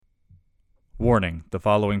Warning, the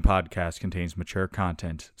following podcast contains mature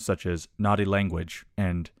content such as naughty language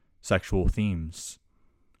and sexual themes.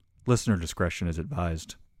 Listener discretion is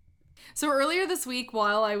advised. So earlier this week,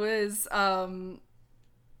 while I was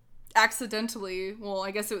accidentally,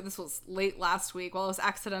 this was late last week, while I was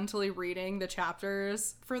accidentally reading the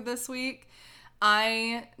chapters for this week,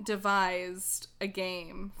 I devised a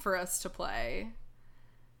game for us to play.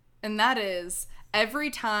 And that is,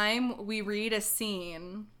 every time we read a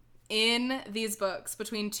scene in these books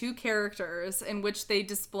between two characters in which they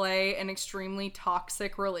display an extremely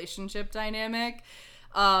toxic relationship dynamic,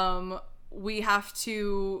 we have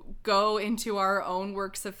to go into our own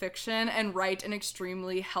works of fiction and write an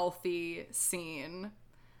extremely healthy scene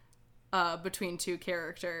between two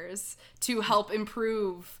characters to help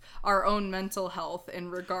improve our own mental health in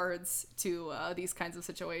regards to these kinds of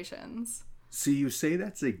situations. See, you say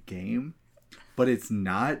that's a game, but it's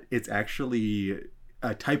not. It's actually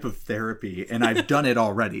a type of therapy, and I've done it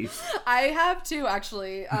already. I have too,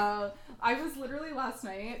 actually. I was literally last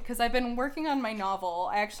night, because I've been working on my novel.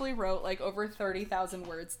 I actually wrote like over 30,000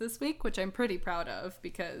 words this week, which I'm pretty proud of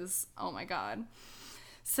because, oh my god.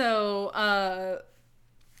 So,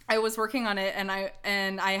 I was working on it, and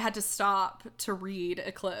I had to stop to read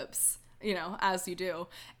Eclipse, as you do.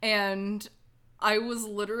 And I was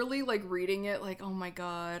literally like reading it like, oh my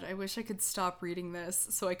god, I wish I could stop reading this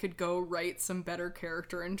so I could go write some better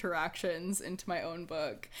character interactions into my own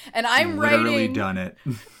book. And I'm literally done it.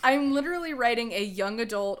 I'm literally writing a young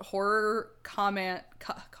adult horror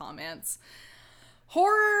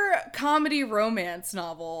horror comedy romance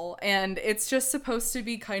novel, and it's just supposed to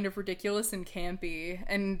be kind of ridiculous and campy,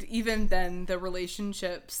 and even then the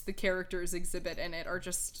relationships the characters exhibit in it are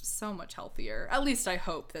just so much healthier. At least I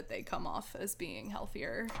hope that they come off as being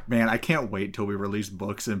healthier. Man, I can't wait till we release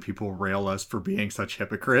books and people rail us for being such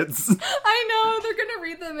hypocrites. I know, they're gonna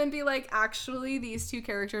read them and be like, actually these two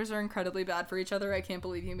characters are incredibly bad for each other, I can't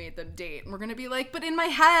believe you made them date. And we're gonna be like, but in my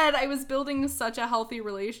head I was building such a healthy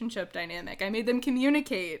relationship dynamic, I made them communicate.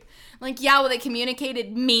 Like, yeah, well, they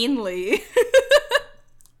communicated meanly.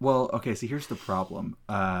 Well, okay, so here's the problem.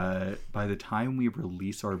 By the time we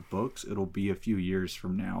release our books, it'll be a few years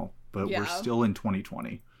from now, but We're still in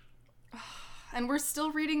 2020. And we're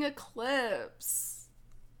still reading Eclipse.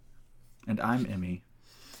 And I'm Emmy.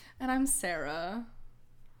 And I'm Sarah.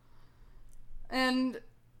 And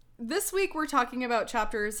this week, we're talking about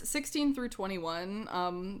chapters 16 through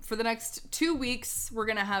 21. For the next 2 weeks, we're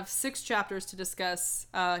going to have 6 chapters to discuss.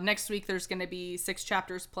 Next week, there's going to be 6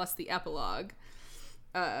 chapters plus the epilogue.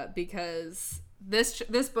 Because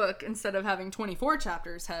this book, instead of having 24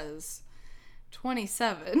 chapters, has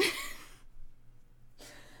 27.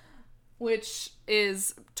 Which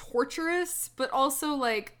is torturous, but also,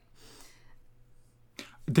 like...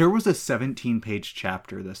 There was a 17-page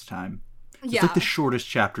chapter this time. It's like the shortest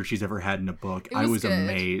chapter she's ever had in a book. I was good.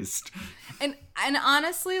 Amazed. And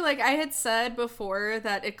honestly, like I had said before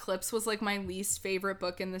that Eclipse was like my least favorite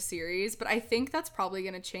book in the series, but I think that's probably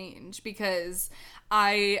going to change because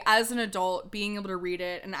as an adult, being able to read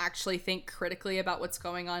it and actually think critically about what's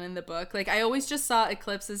going on in the book, like I always just saw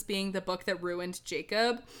Eclipse as being the book that ruined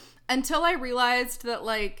Jacob until I realized that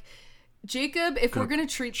like Jacob ruined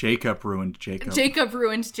Jacob. Jacob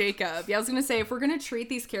ruined Jacob. Yeah, I was going to say, if we're going to treat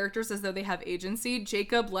these characters as though they have agency,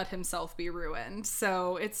 Jacob let himself be ruined.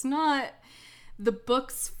 So it's not the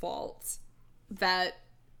book's fault that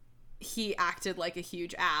he acted like a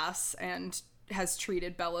huge ass and has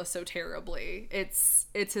treated Bella so terribly. It's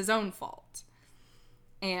his own fault.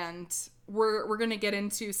 And we're going to get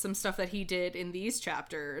into some stuff that he did in these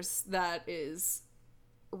chapters that is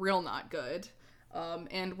real not good.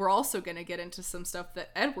 And we're also going to get into some stuff that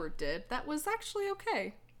Edward did that was actually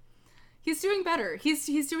okay. He's doing better.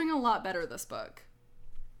 He's doing a lot better this book.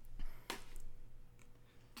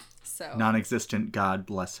 So non-existent God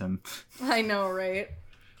bless him. I know, right?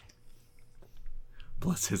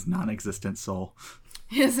 Bless his non-existent soul.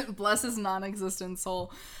 Bless his non-existent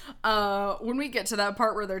soul. When we get to that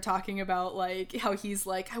part where they're talking about like how he's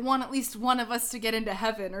like, I want at least one of us to get into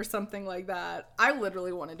heaven or something like that, I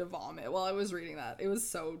literally wanted to vomit while I was reading that. It was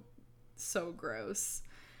so gross.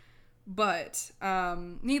 But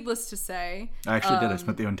needless to say, I actually did. I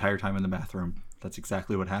spent the entire time in the bathroom. That's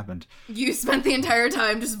exactly what happened. You spent the entire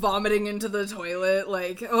time just vomiting into the toilet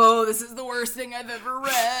like, oh, this is the worst thing I've ever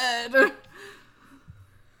read.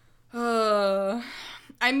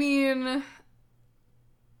 I mean,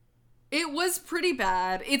 it was pretty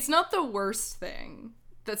bad. It's not the worst thing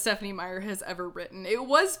that Stephenie Meyer has ever written. It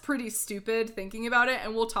was pretty stupid thinking about it,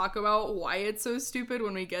 and we'll talk about why it's so stupid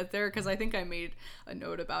when we get there, because I think I made a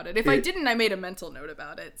note about it. If I didn't, I made a mental note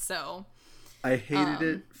about it, so... I hated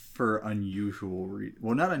it for unusual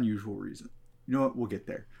well, not unusual reason. You know what? We'll get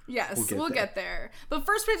there. Yes, we'll get there. But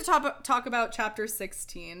first we have to talk about chapter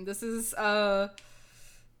 16. This is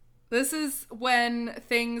when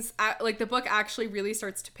things, like, the book actually really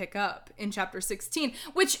starts to pick up in chapter 16,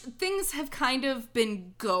 which things have kind of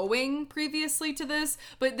been going previously to this,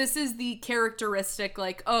 but this is the characteristic,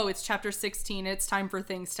 like, oh, it's chapter 16, it's time for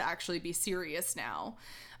things to actually be serious now.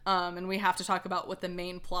 And we have to talk about what the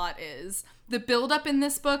main plot is. The buildup in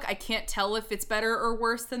this book, I can't tell if it's better or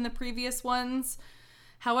worse than the previous ones.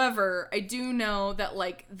 However, I do know that,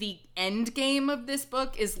 like, the end game of this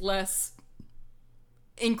book is less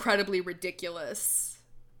incredibly ridiculous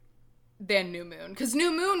than New Moon, because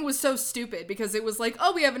New Moon was so stupid because it was like,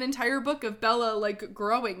 oh, we have an entire book of Bella, like,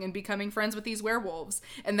 growing and becoming friends with these werewolves,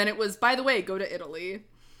 and then it was, by the way, go to Italy.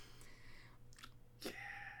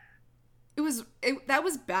 That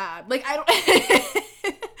was bad. Like, I don't.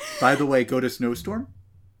 By the way, go to Snowstorm.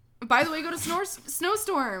 By the way, go to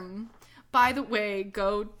Snowstorm. By the way,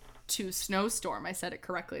 go to Snowstorm. I said it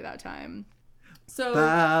correctly that time. So,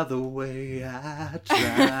 by the way, I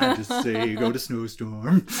tried to say go to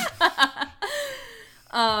Snowstorm.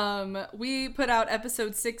 We put out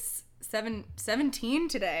episode 17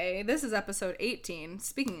 today. This is episode 18.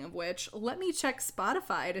 Speaking of which, let me check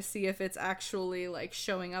Spotify to see if it's actually, like,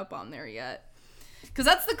 showing up on there yet. Because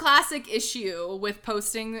that's the classic issue with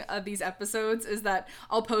posting these episodes, is that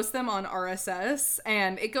I'll post them on RSS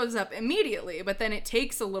and it goes up immediately, but then it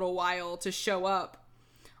takes a little while to show up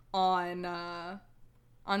on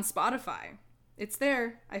Spotify. It's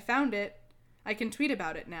there. I found it. I can tweet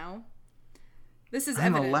about it now. This is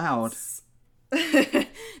evidence. I'm allowed.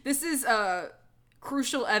 This is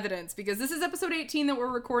crucial evidence, because this is episode 18 that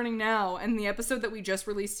we're recording now, and the episode that we just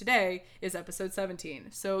released today is episode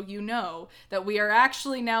 17. So you know that we are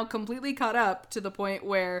actually now completely caught up to the point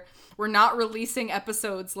where we're not releasing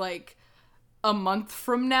episodes like a month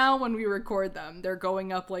from now when we record them. They're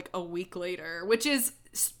going up like a week later, which is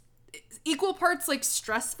equal parts, like,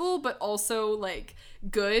 stressful, but also, like,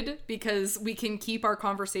 good, because we can keep our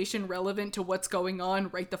conversation relevant to what's going on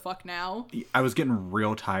right the fuck now. I was getting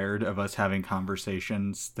real tired of us having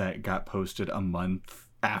conversations that got posted a month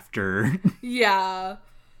after. Yeah.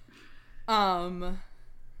 And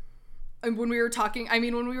when we were talking, I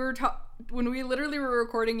mean, when we literally were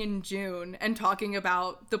recording in June and talking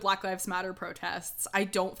about the Black Lives Matter protests, I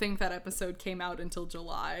don't think that episode came out until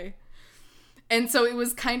July. And so it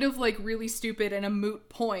was kind of, like, really stupid and a moot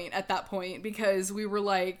point at that point, because we were,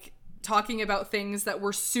 like, talking about things that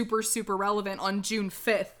were super, super relevant on June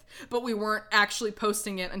 5th, but we weren't actually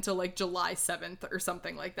posting it until, like, July 7th or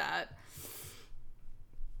something like that.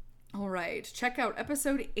 All right, check out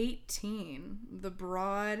episode 18, The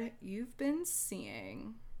Broad You've Been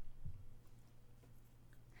Seeing.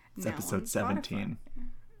 It's episode 17.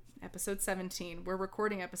 Episode 17. We're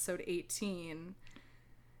recording episode 18.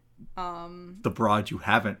 The Broad You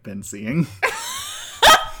Haven't Been Seeing.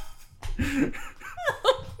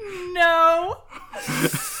 No.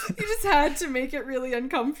 You just had to make it really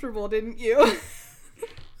uncomfortable, didn't you?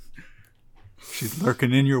 She's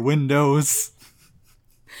lurking in your windows.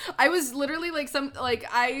 I was literally like,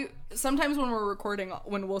 sometimes when we're recording,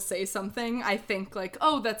 when we'll say something, I think like,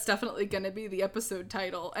 oh, that's definitely going to be the episode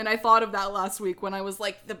title. And I thought of that last week when I was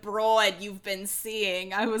like, The Broad You've Been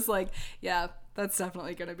Seeing. I was like, yeah, that's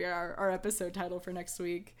definitely going to be our episode title for next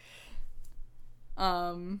week.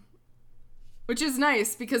 Which is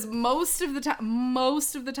nice, because most of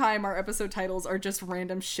the time our episode titles are just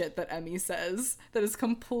random shit that Emmy says that is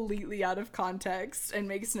completely out of context and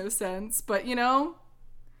makes no sense. But, you know,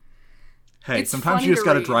 hey, sometimes you just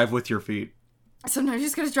gotta drive with your feet. Sometimes you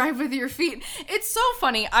just gotta drive with your feet. It's so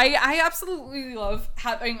funny. I absolutely love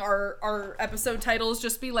having our episode titles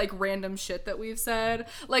just be like random shit that we've said.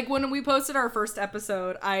 Like when we posted our first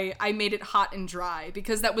episode, I made it Hot and Dry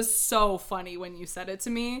because that was so funny when you said it to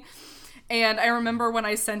me. And I remember when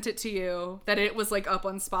I sent it to you that it was like up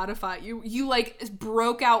on Spotify. You like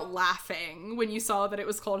broke out laughing when you saw that it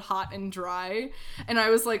was called Hot and Dry. And I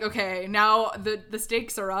was like, okay, now the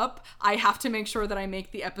stakes are up. I have to make sure that I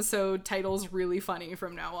make the episode titles really funny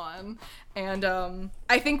from now on. And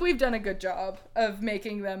I think we've done a good job of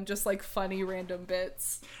making them just like funny random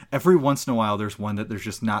bits. Every once in a while there's one that there's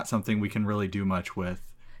just not something we can really do much with.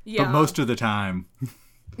 Yeah. But most of the time...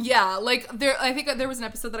 Yeah, like I think there was an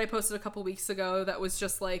episode that I posted a couple weeks ago that was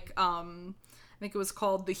just like I think it was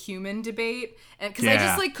called The Human Debate, and because I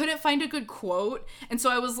just like couldn't find a good quote, and so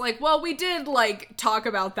I was like, well, we did like talk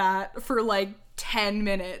about that for like 10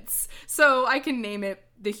 minutes, so I can name it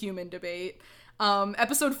The Human Debate.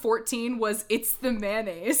 Episode 14 was It's the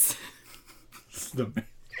Mayonnaise. It's the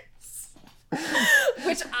mayonnaise.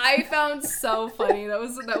 Which I found so funny. That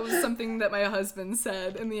was something that my husband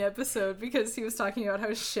said in the episode, because he was talking about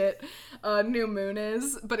how shit New Moon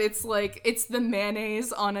is, but it's like, it's the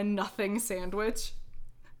mayonnaise on a nothing sandwich.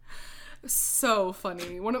 So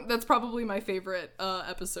funny. That's probably my favorite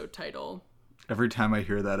episode title. Every time I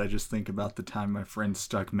hear that, I just think about the time my friend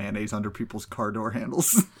stuck mayonnaise under people's car door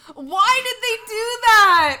handles. Why did they do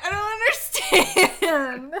that? I don't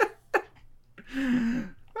understand.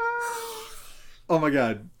 Oh my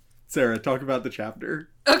god. Sarah, talk about the chapter.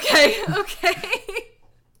 Okay.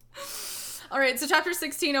 Alright, so chapter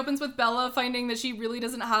 16 opens with Bella finding that she really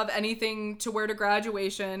doesn't have anything to wear to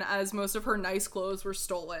graduation, as most of her nice clothes were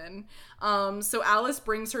stolen. So Alice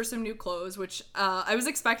brings her some new clothes, which I was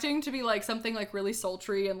expecting to be like something like really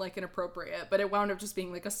sultry and like inappropriate, but it wound up just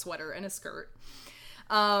being like a sweater and a skirt.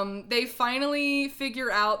 They finally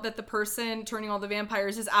figure out that the person turning all the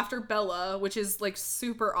vampires is after Bella, which is like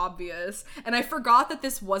super obvious. And I forgot that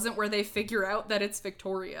this wasn't where they figure out that it's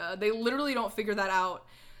Victoria. They literally don't figure that out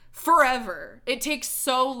forever. It takes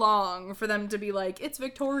so long for them to be like, it's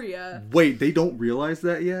Victoria. Wait, they don't realize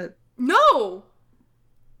that yet? No!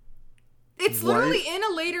 It's literally in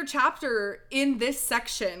a later chapter in this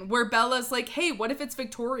section where Bella's like, hey, what if it's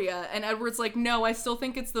Victoria? And Edward's like, no, I still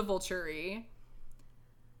think it's the Volturi.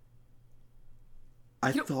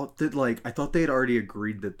 I thought they had already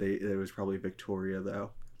agreed that it was probably Victoria,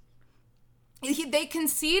 though. They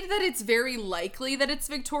concede that it's very likely that it's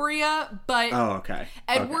Victoria, but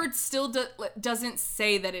Edward still doesn't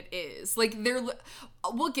say that it is. Like,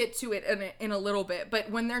 we'll get to it in a little bit,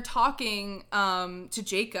 but when they're talking to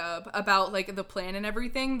Jacob about like the plan and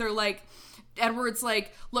everything, they're like, Edward's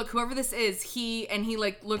like, look, whoever this is, he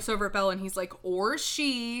like looks over at Bella and he's like, or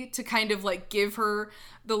she, to kind of like give her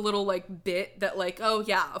the little like bit that like, oh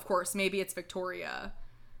yeah, of course, maybe it's Victoria.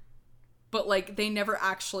 But like they never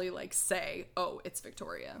actually like say, oh, it's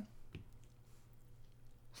Victoria.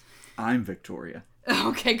 I'm Victoria.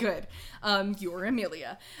 Okay, good. You're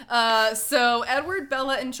Amelia. So Edward,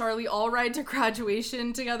 Bella, and Charlie all ride to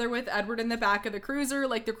graduation together with Edward in the back of the cruiser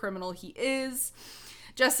like the criminal he is.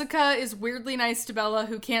 Jessica is weirdly nice to Bella,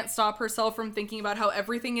 who can't stop herself from thinking about how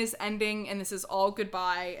everything is ending and this is all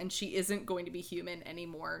goodbye and she isn't going to be human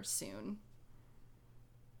anymore soon.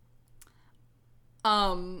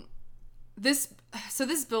 This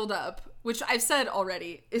build-up, which I've said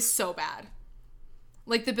already, is so bad.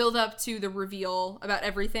 Like, the build-up to the reveal about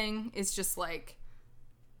everything is just, like,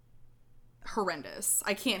 horrendous.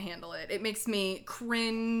 I can't handle it. It makes me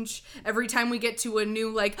cringe every time we get to a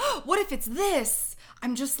new, like, oh, what if it's this?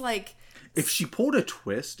 I'm just like... If she pulled a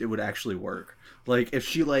twist, it would actually work. Like, if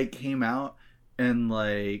she, like, came out and,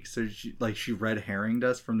 like, so she red herringed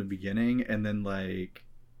us from the beginning, and then, like,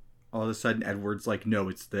 all of a sudden Edward's like, no,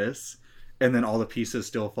 it's this. And then all the pieces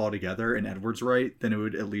still fall together and Edward's right, then it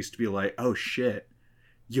would at least be like, oh shit,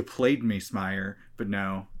 you played me, Smire. But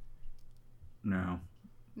no.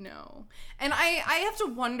 And I have to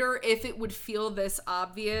wonder if it would feel this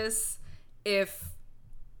obvious if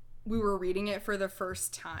we were reading it for the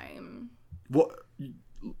first time. Well,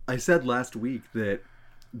 I said last week that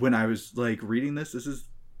when I was like reading this is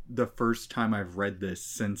the first time I've read this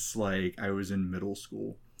since like I was in middle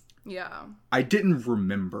school. Yeah. I didn't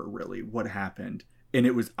remember really what happened, and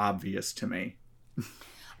it was obvious to me.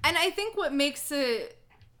 And I think what makes it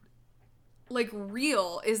like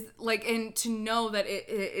real is like, and to know that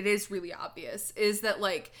it is really obvious, is that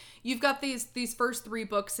like you've got these first 3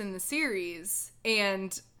 books in the series,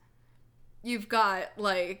 and you've got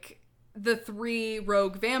like the 3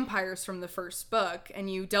 rogue vampires from the first book,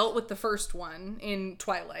 and you dealt with the first one in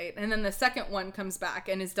Twilight, and then the second one comes back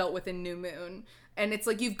and is dealt with in New Moon. And it's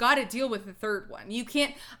like, you've got to deal with the third one. You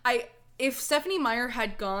can't... If Stephenie Meyer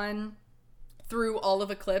had gone through all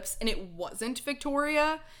of Eclipse and it wasn't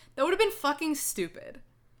Victoria, that would have been fucking stupid.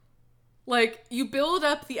 Like, you build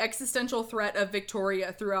up the existential threat of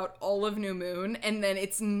Victoria throughout all of New Moon, and then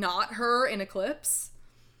it's not her in Eclipse.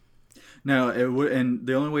 No, it would, and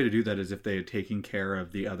the only way to do that is if they had taken care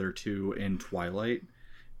of the other 2 in Twilight.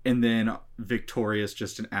 And then Victoria's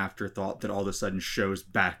just an afterthought that all of a sudden shows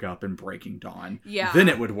back up in Breaking Dawn. Yeah. Then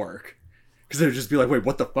it would work. Because it would just be like, wait,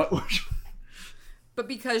 what the fuck? But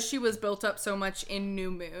because she was built up so much in New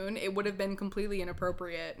Moon, it would have been completely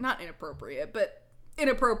inappropriate. Not inappropriate, but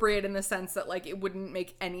inappropriate in the sense that, like, it wouldn't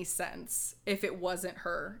make any sense if it wasn't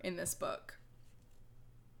her in this book.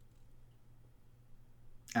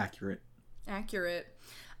 Accurate.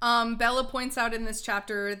 Bella points out in this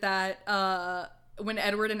chapter that, when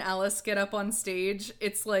Edward and Alice get up on stage,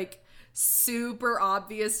 it's like super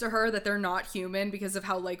obvious to her that they're not human because of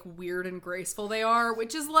how like weird and graceful they are,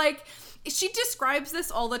 which is like, she describes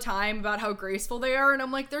this all the time about how graceful they are, and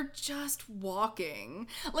I'm like, they're just walking.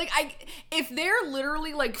 Like, if they're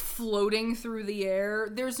literally like floating through the air,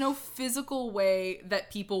 there's no physical way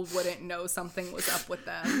that people wouldn't know something was up with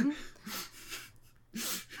them.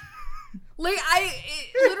 Like,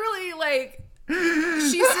 literally, like,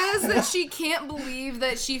 she says that she can't believe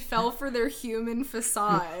that she fell for their human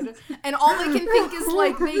facade. And all I can think is,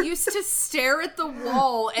 like, they used to stare at the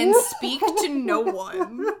wall and speak to no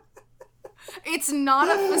one. It's not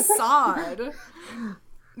a facade.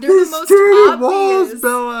 They're the most obvious. Walls,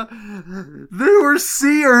 Bella. They were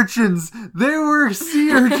sea urchins. They were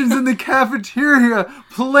sea urchins in the cafeteria,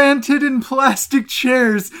 planted in plastic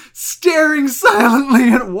chairs, staring silently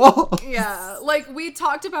at walls. Yeah, like we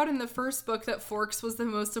talked about in the first book that Forks was the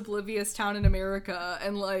most oblivious town in America,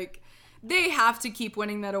 and like they have to keep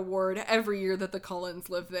winning that award every year that the Cullens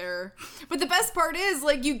live there. But the best part is,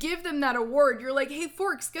 like, you give them that award, you're like, hey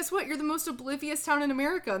Forks, guess what? You're the most oblivious town in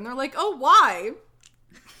America. And they're like, oh, why?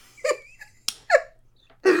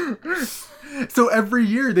 So every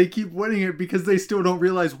year they keep winning it because they still don't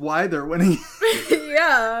realize why they're winning.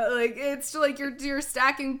 Yeah, like it's like you're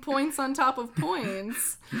stacking points on top of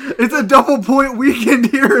points. It's a double point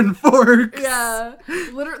weekend here in Forks. Yeah,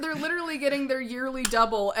 they're literally getting their yearly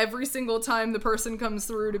double every single time the person comes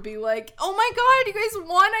through to be like, oh my god, you guys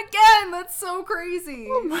won again. That's so crazy.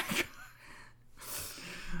 Oh my god.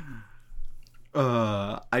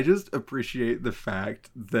 I just appreciate the fact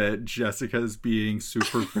that Jessica's being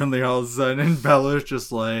super friendly all of a sudden, and Bella's just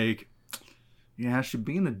like, yeah, she's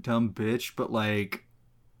being a dumb bitch, but like,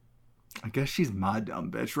 I guess she's my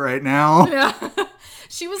dumb bitch right now. Yeah.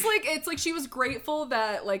 She was like, it's like she was grateful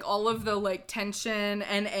that like all of the like tension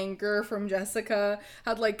and anger from Jessica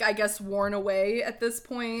had like, I guess, worn away at this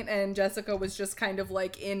point, and Jessica was just kind of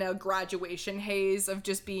like in a graduation haze of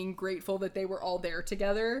just being grateful that they were all there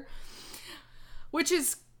together. Which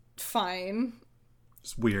is fine.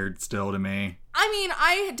 It's weird still to me. I mean,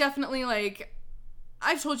 I definitely, like,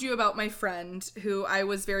 I've told you about my friend who I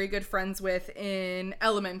was very good friends with in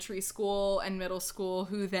elementary school and middle school,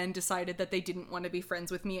 who then decided that they didn't want to be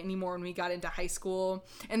friends with me anymore when we got into high school.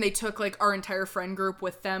 And they took, like, our entire friend group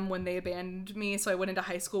with them when they abandoned me, so I went into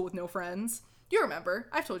high school with no friends. You remember.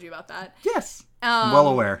 I've told you about that. Yes. I'm well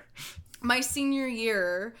aware. My senior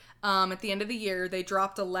year, at the end of the year, they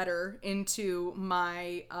dropped a letter into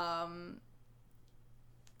my, I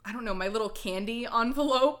don't know, my little candy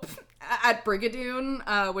envelope at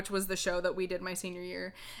Brigadoon, which was the show that we did my senior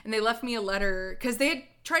year. And they left me a letter, because they had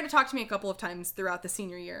tried to talk to me a couple of times throughout the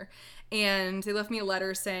senior year. And they left me a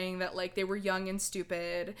letter saying that, like, they were young and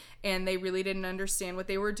stupid, and they really didn't understand what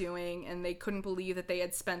they were doing, and they couldn't believe that they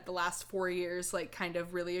had spent the last 4 years, like, kind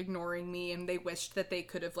of really ignoring me, and they wished that they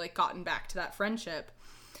could have, like, gotten back to that friendship.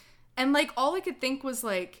 And, like, all I could think was,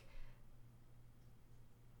 like,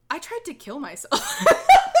 I tried to kill myself.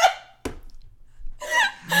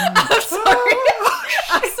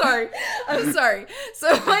 I'm sorry. So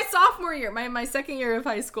my sophomore year, my second year of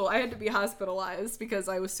high school, I had to be hospitalized because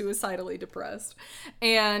I was suicidally depressed.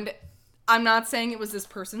 And I'm not saying it was this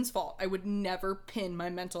person's fault. I would never pin my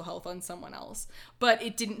mental health on someone else. But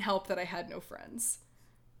it didn't help that I had no friends.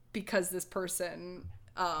 Because this person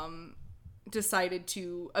decided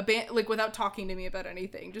to like, without talking to me about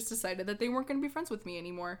anything, just decided that they weren't going to be friends with me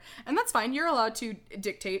anymore. And that's fine. You're allowed to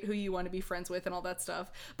dictate who you want to be friends with and all that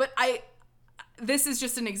stuff. But this is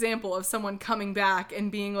just an example of someone coming back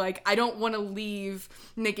and being like, I don't want to leave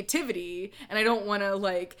negativity, and I don't want to,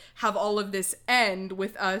 like, have all of this end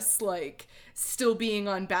with us, like, still being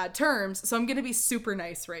on bad terms, so I'm gonna be super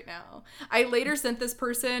nice right now. I later sent this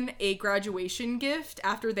person a graduation gift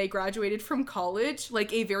after they graduated from college,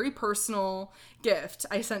 like a very personal gift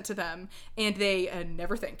I sent to them, and they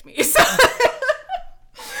never thanked me. So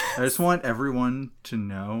I just want everyone to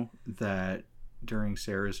know that during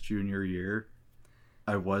Sarah's junior year,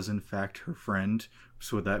 I was in fact her friend,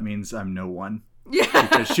 so that means I'm no one. Yeah.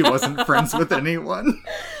 Because she wasn't friends with anyone.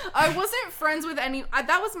 I wasn't friends with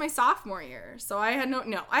that was my sophomore year, so I had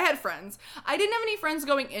I had friends. I didn't have any friends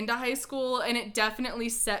going into high school, and it definitely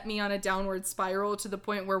set me on a downward spiral to the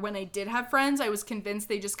point where when I did have friends, I was convinced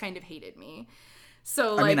they just kind of hated me.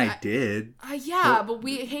 So, like, I mean, I did. Yeah, but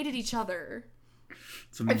we hated each other.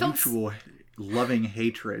 It's a mutual loving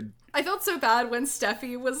hatred. I felt so bad when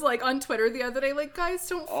Steffi was like on Twitter the other day, like, guys,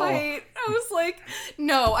 don't fight. I was like,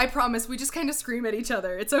 no, I promise. We just kind of scream at each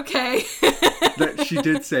other. It's okay. That she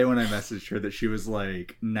did say when I messaged her that she was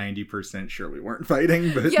like 90% sure we weren't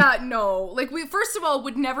fighting, but yeah, no. Like, we first of all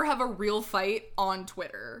would never have a real fight on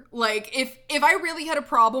Twitter. Like, if I really had a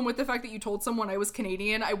problem with the fact that you told someone I was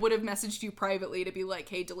Canadian, I would have messaged you privately to be like,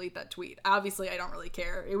 hey, delete that tweet. Obviously, I don't really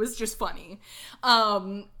care. It was just funny.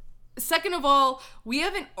 Second of all, we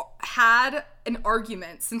haven't had an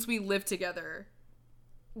argument since we lived together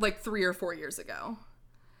like 3 or 4 years ago.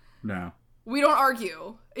 No. We don't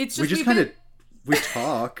argue. It's just we just kind of we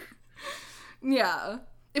talk. Yeah.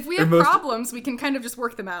 If we have problems, we can kind of just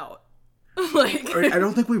work them out. Like I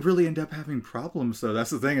don't think we really end up having problems though. That's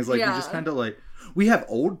the thing is like we just kind of like we have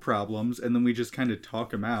old problems and then we just kind of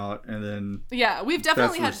talk them out and then yeah, we've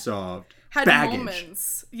definitely had baggage.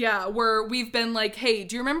 Moments, yeah, where we've been like, hey,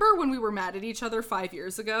 do you remember when we were mad at each other 5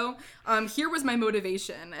 years ago? Here was my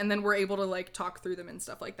motivation, and then we're able to like talk through them and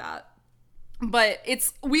stuff like that. But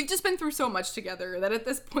we've just been through so much together that at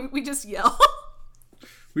this point we just yell.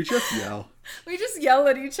 We just yell. We just yell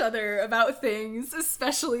at each other about things,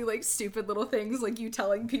 especially like stupid little things like you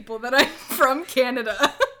telling people that I'm from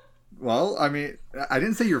Canada. Well, I mean, I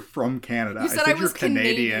didn't say you're from Canada. You said I was you're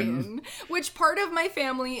Canadian. Which part of my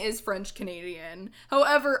family is French Canadian.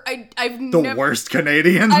 However, I've the worst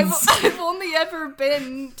Canadians. I've only ever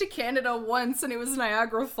been to Canada once, and it was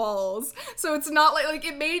Niagara Falls. So it's not like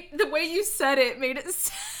it made the way you said it made it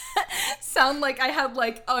sound like I had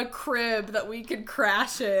like a crib that we could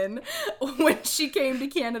crash in when she came to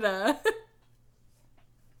Canada.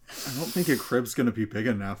 I don't think a crib's gonna be big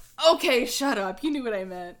enough. Okay, shut up. You knew what I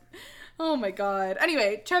meant. Oh my god.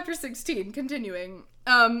 Anyway, chapter 16, continuing.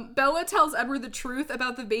 Bella tells Edward the truth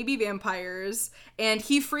about the baby vampires, and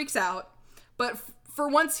he freaks out. But for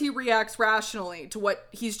once, he reacts rationally to what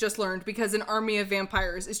he's just learned because an army of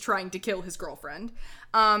vampires is trying to kill his girlfriend.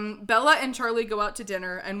 Bella and Charlie go out to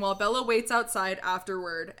dinner, and while Bella waits outside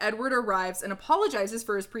afterward, Edward arrives and apologizes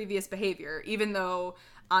for his previous behavior, even though,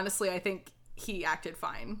 honestly, I think he acted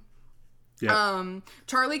fine. Yeah.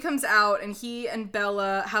 Charlie comes out and he and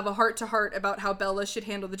Bella have a heart-to-heart about how Bella should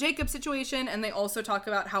handle the Jacob situation, and they also talk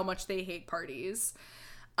about how much they hate parties.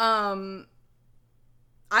 I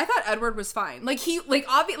thought Edward was fine.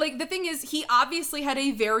 The thing is, he obviously had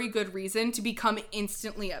a very good reason to become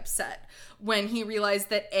instantly upset when he realized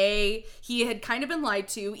that he had kind of been lied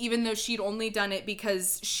to, even though she'd only done it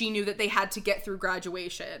because she knew that they had to get through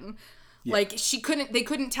graduation. Yeah. Like, they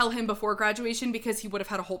couldn't tell him before graduation because he would have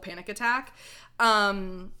had a whole panic attack.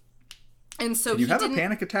 And so Can you have a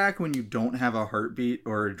panic attack when you don't have a heartbeat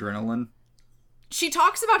or adrenaline? She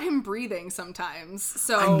talks about him breathing sometimes.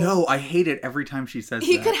 So I know, I hate it every time she says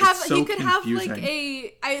he that. Could have, it's so he could confusing. have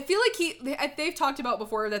like I feel like they've talked about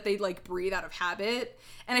before that they like breathe out of habit.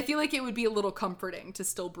 And I feel like it would be a little comforting to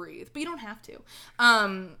still breathe, but you don't have to.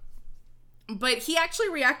 But he actually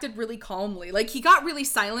reacted really calmly. Like, he got really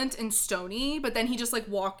silent and stony, but then he just,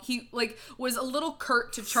 he was a little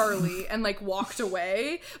curt to Charlie and, walked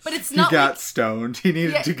away. But it's not He got stoned. He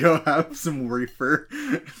needed to go have some reefer.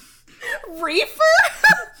 Reefer?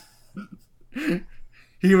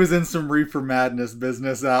 He was in some reefer madness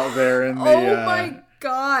business out there in the... Oh my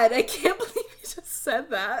god, I can't believe you just said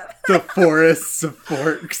that. The forests of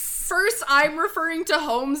Forks. First, I'm referring to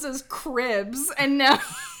homes as cribs, and now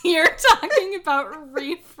you're talking about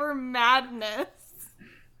reefer madness.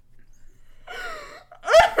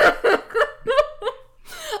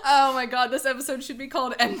 Oh my god, this episode should be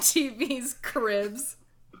called MTV's Cribs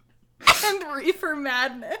and Reefer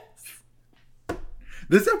Madness.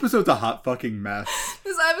 This episode's a hot fucking mess.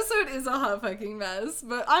 This episode is a hot fucking mess,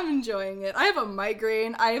 but I'm enjoying it. I have a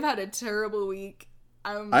migraine. I have had a terrible week.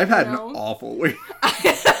 I've had an awful week.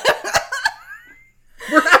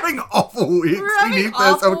 We're having awful weeks. We need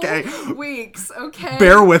this, okay? Weeks, okay?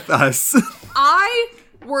 Bear with us. I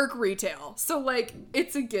work retail, so,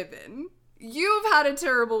 it's a given. You've had a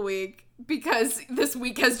terrible week because this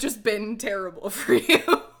week has just been terrible for you.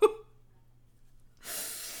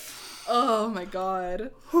 Oh my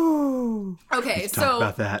god. Okay, Let's talk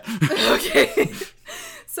about that. Okay.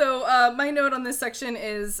 So, my note on this section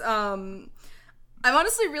is, I've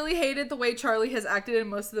honestly really hated the way Charlie has acted in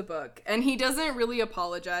most of the book, and he doesn't really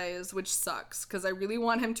apologize, which sucks, because I really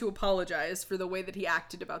want him to apologize for the way that he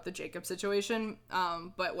acted about the Jacob situation,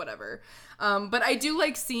 but whatever. But I do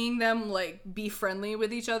like seeing them, be friendly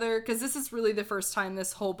with each other, because this is really the first time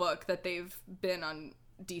this whole book that they've been on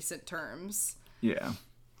decent terms. Yeah.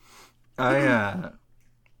 I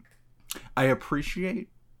appreciate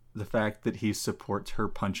the fact that he supports her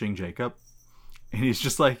punching Jacob. And he's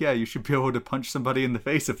just like, yeah, you should be able to punch somebody in the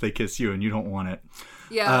face if they kiss you and you don't want it.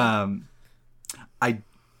 Yeah. I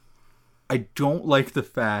don't like the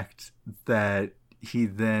fact that he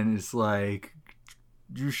then is like,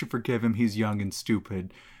 you should forgive him, he's young and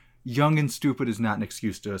stupid. Young and stupid is not an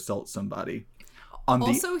excuse to assault somebody.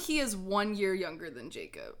 Also, he is 1 year younger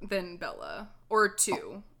than Bella. Or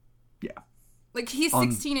 2. Yeah. Like, he's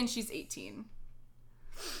 16 and she's 18.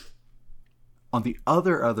 On the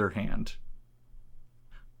other hand,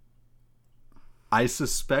 I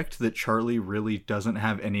suspect that Charlie really doesn't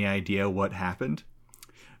have any idea what happened,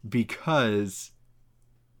 because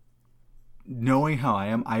knowing how I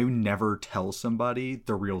am, I never tell somebody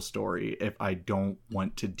the real story if I don't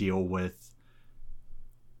want to deal with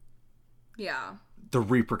the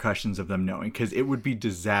repercussions of them knowing, because it would be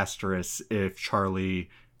disastrous if Charlie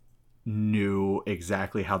knew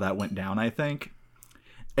exactly how that went down, I think.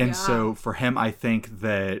 And so for him, I think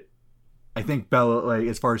Bella, like,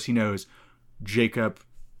 as far as he knows, Jacob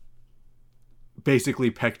basically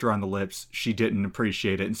pecked her on the lips. She didn't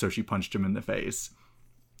appreciate it, and so she punched him in the face.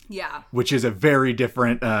 Yeah. Which is a very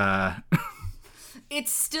different...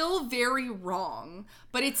 It's still very wrong,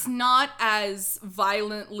 but it's not as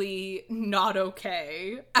violently not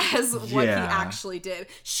okay as what he actually did.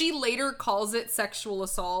 She later calls it sexual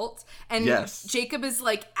assault, and Jacob is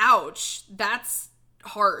like, ouch, that's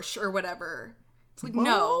harsh, or whatever. It's like,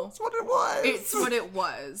 no. That's what it was. It's what it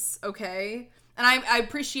was, okay? And I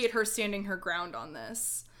appreciate her standing her ground on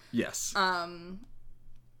this. Yes.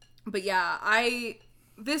 But yeah, I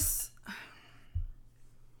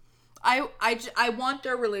want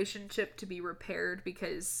their relationship to be repaired,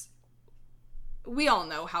 because we all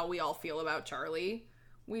know how we all feel about Charlie.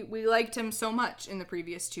 We liked him so much in the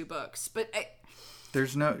previous 2 books, but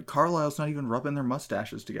Carlisle's not even rubbing their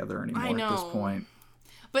mustaches together anymore at this point.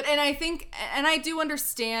 But, and I think, and I do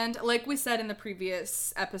understand, like we said in the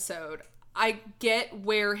previous episode, I get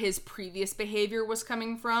where his previous behavior was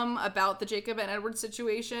coming from about the Jacob and Edward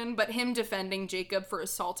situation, but him defending Jacob for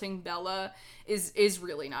assaulting Bella is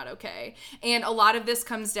really not okay. And a lot of this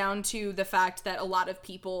comes down to the fact that a lot of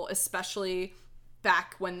people, especially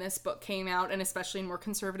back when this book came out, and especially in more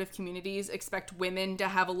conservative communities, expect women to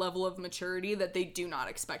have a level of maturity that they do not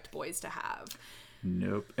expect boys to have.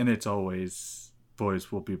 Nope. And it's always, boys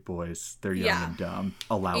will be boys. They're young and dumb.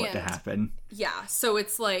 Allow it to happen. Yeah. So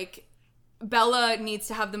it's like, Bella needs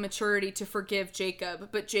to have the maturity to forgive Jacob,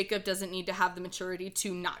 but Jacob doesn't need to have the maturity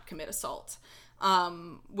to not commit assault,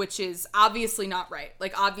 which is obviously not right.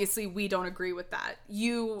 Like, obviously, we don't agree with that.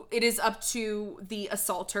 It is up to the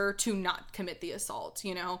assaulter to not commit the assault,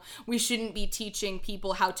 you know? We shouldn't be teaching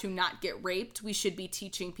people how to not get raped. We should be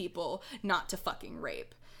teaching people not to fucking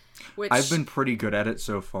rape. Which I've been pretty good at it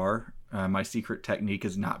so far. My secret technique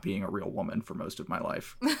is not being a real woman for most of my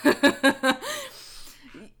life.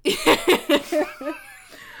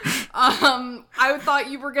 I thought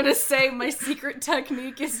you were gonna say my secret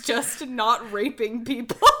technique is just not raping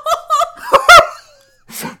people.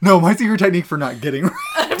 No, my secret technique for not getting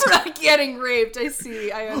raped. For not getting raped, I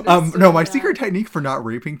see. I understand. No, my secret technique for not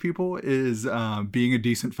raping people is being a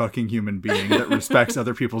decent fucking human being that respects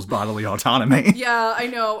other people's bodily autonomy. Yeah, I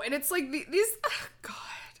know. And it's like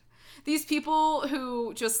these people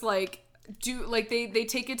who just like do, like, they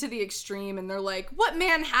take it to the extreme, and they're like, what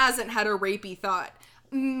man hasn't had a rapey thought?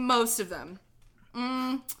 Most of them.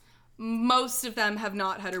 Most of them have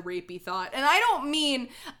not had a rapey thought. And I don't mean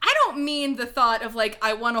the thought of, like,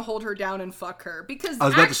 I want to hold her down and fuck her, because I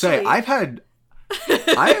was about to say, I've had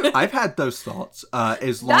those thoughts.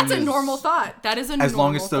 That's a normal thought. That is a normal thought. As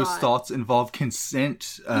long as those thoughts involve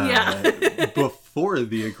consent before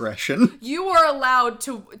the aggression. You are allowed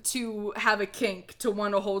to have a kink, to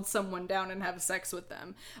want to hold someone down and have sex with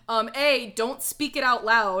them. Don't speak it out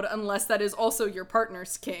loud unless that is also your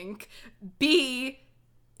partner's kink. B,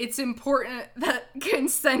 it's important that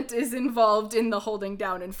consent is involved in the holding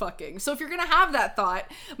down and fucking. So if you're going to have that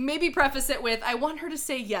thought, maybe preface it with, I want her to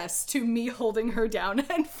say yes to me holding her down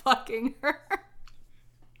and fucking her.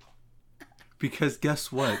 Because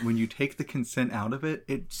guess what? When you take the consent out of it,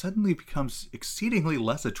 it suddenly becomes exceedingly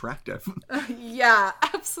less attractive. Yeah,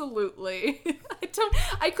 absolutely.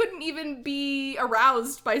 I couldn't even be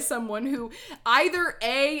aroused by someone who either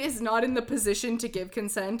A, is not in the position to give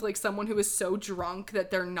consent, like someone who is so drunk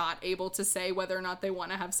that they're not able to say whether or not they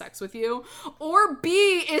want to have sex with you, or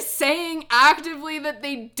B, is saying actively that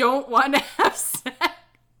they don't want to have sex.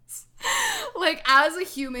 Like, as a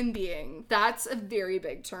human being, that's a very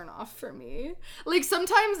big turnoff for me. Like,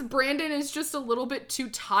 sometimes Brandon is just a little bit too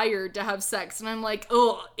tired to have sex, and I'm like,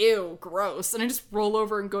 oh, ew, gross, and I just roll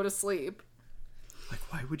over and go to sleep. Like,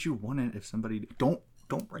 why would you want it if somebody... Don't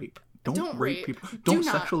rape. Don't rape people. Do Don't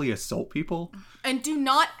not. sexually assault people. And do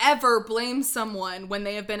not ever blame someone when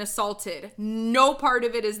they have been assaulted. No part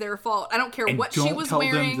of it is their fault. I don't care And what don't she was tell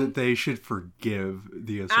wearing. them that they should forgive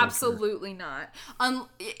the assaulter. Absolutely not. And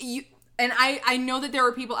I know that there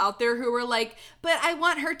are people out there who are like, but I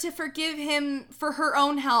want her to forgive him for her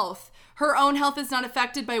own health. Her own health is not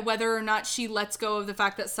affected by whether or not she lets go of the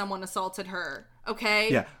fact that someone assaulted her.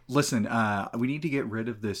 Okay? Yeah, listen, we need to get rid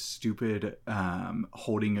of this stupid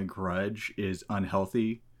holding a grudge is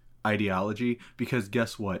unhealthy ideology, because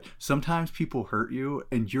guess what? Sometimes people hurt you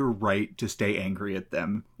and you're right to stay angry at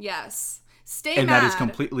them. Yes. Stay and mad. that is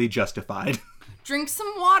completely justified. Drink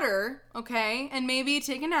some water, okay? And maybe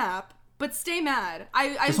take a nap, but stay mad.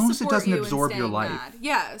 I As long as it support doesn't you in absorb your staying life. mad.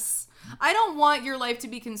 Yes. I don't want your life to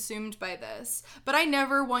be consumed by this, but I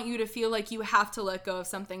never want you to feel like you have to let go of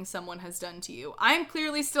something someone has done to you. I'm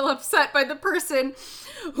clearly still upset by the person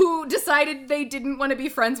who decided they didn't want to be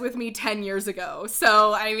friends with me 10 years ago.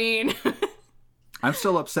 So, I mean... I'm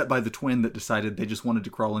still upset by the twin that decided they just wanted to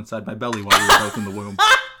crawl inside my belly while we were both in the womb.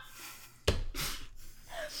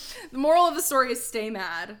 The moral of the story is stay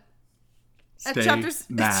mad. Stay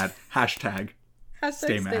mad. Hashtag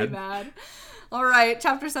stay mad. All right,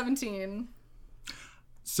 chapter 17.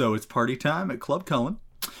 So it's party time at Club Cullen,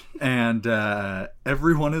 and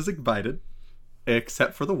everyone is invited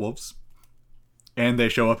except for the wolves, and they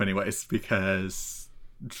show up anyways because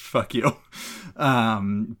fuck you.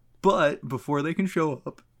 But before they can show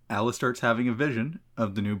up, Alice starts having a vision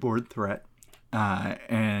of the newborn threat,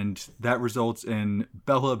 and that results in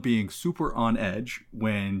Bella being super on edge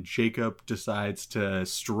when Jacob decides to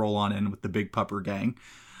stroll on in with the big pupper gang.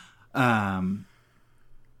 And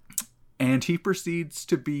he proceeds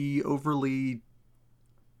to be overly,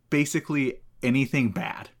 basically anything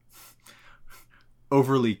bad.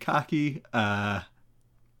 Overly cocky,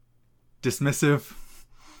 dismissive,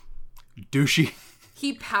 douchey.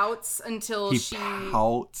 He pouts until she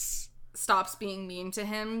stops being mean to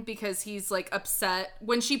him because he's like upset.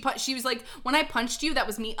 When she was like, when I punched you, that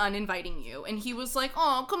was me uninviting you. And he was like,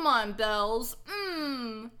 oh, come on, Bells.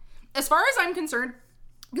 As far as I'm concerned,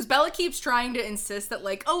 because Bella keeps trying to insist that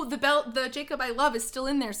like, oh, the Jacob I love is still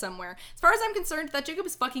in there somewhere. As far as I'm concerned, that Jacob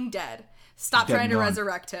is fucking dead. Stop trying to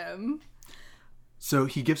resurrect him. So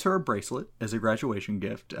he gives her a bracelet as a graduation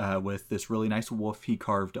gift with this really nice wolf he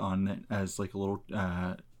carved on it as like a little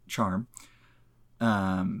charm.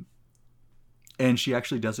 And she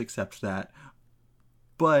actually does accept that.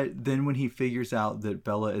 But then when he figures out that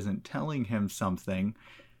Bella isn't telling him something,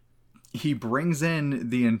 he brings in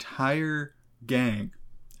the entire gang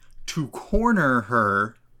to corner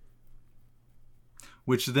her,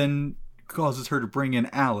 which then causes her to bring in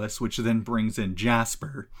Alice, which then brings in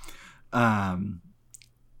Jasper. And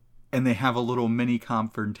they have a little mini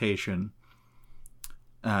confrontation.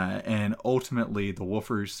 And ultimately, the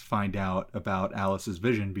Woofers find out about Alice's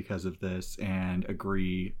vision because of this and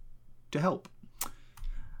agree to help.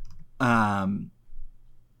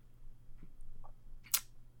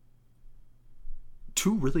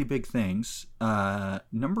 Two really big things.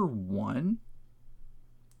 Number one,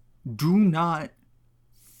 do not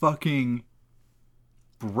fucking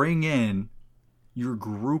bring in your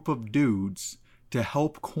group of dudes to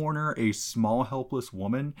help corner a small, helpless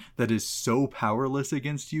woman that is so powerless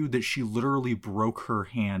against you that she literally broke her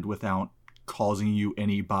hand without causing you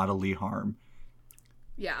any bodily harm.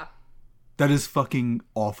 Yeah. That is fucking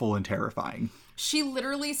awful and terrifying. She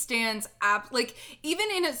literally stands like, even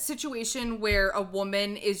in a situation where a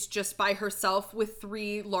woman is just by herself with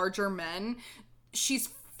three larger men, she's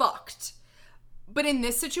fucked. But in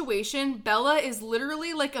this situation, Bella is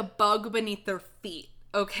literally like a bug beneath their feet,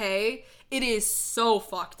 okay? It is so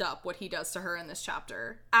fucked up what he does to her in this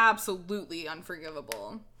chapter. Absolutely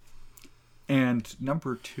unforgivable. And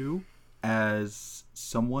number two, as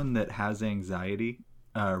someone that has anxiety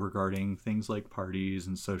regarding things like parties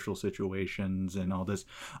and social situations and all this,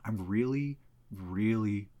 I'm really,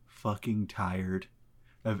 really fucking tired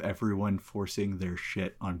of everyone forcing their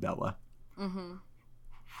shit on Bella. Mm-hmm.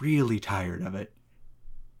 Really tired of it.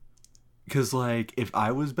 Because, like, if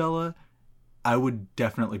I was Bella, I would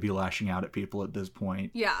definitely be lashing out at people at this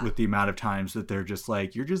point. Yeah. With the amount of times that they're just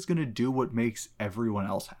like, you're just going to do what makes everyone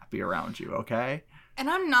else happy around you, okay? And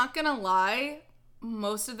I'm not going to lie,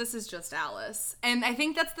 most of this is just Alice. And I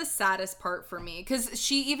think that's the saddest part for me. Because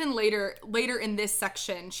she even later in this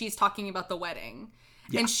section, she's talking about the wedding.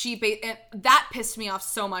 Yeah. And that pissed me off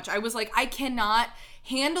so much. I was like, I cannot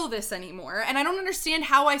handle this anymore. And I don't understand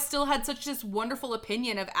how I still had such this wonderful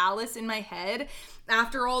opinion of Alice in my head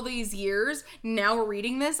after all these years. Now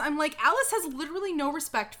reading this, I'm like, Alice has literally no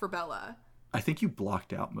respect for Bella. I think you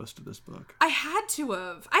blocked out most of this book. I had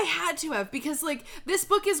to have because like this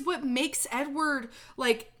book is what makes Edward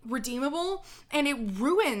like redeemable, and it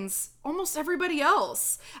ruins almost everybody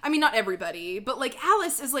else. I mean, not everybody, but like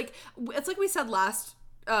Alice is like, it's like we said last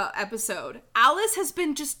episode, Alice has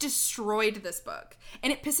been just destroyed this book,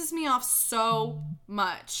 and it pisses me off so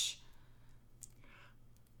much.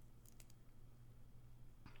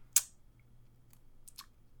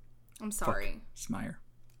 I'm sorry. Fuck Smire.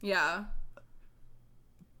 Yeah.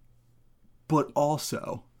 But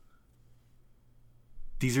also,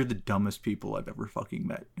 these are the dumbest people I've ever fucking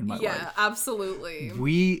met in my life. Yeah,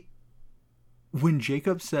 absolutely. When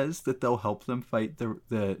Jacob says that they'll help them fight the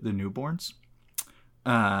newborns,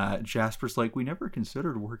 Jasper's like, we never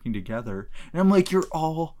considered working together. And I'm like, you're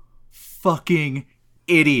all fucking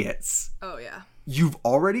idiots. Oh, yeah. You've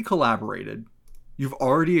already collaborated. You've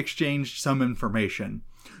already exchanged some information.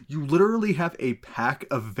 You literally have a pack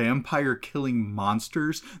of vampire-killing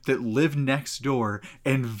monsters that live next door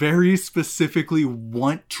and very specifically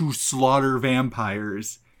want to slaughter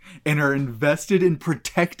vampires and are invested in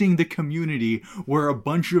protecting the community where a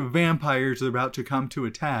bunch of vampires are about to come to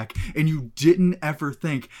attack, and you didn't ever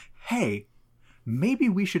think, hey, maybe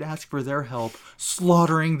we should ask for their help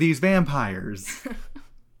slaughtering these vampires.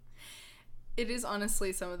 It is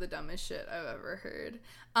honestly some of the dumbest shit I've ever heard.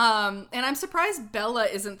 And I'm surprised Bella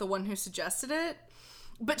isn't the one who suggested it.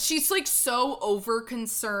 But she's like so over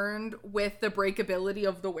concerned with the breakability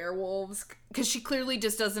of the werewolves, because she clearly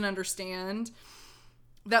just doesn't understand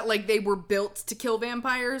that like they were built to kill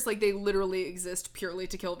vampires. Like they literally exist purely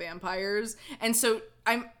to kill vampires. And so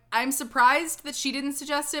I'm surprised that she didn't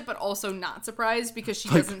suggest it, but also not surprised because she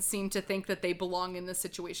doesn't seem to think that they belong in this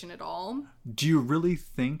situation at all. Do you really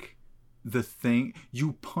think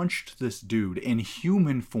you punched this dude in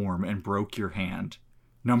human form and broke your hand?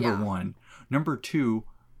 Number one. Number two,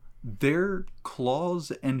 their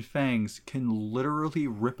claws and fangs can literally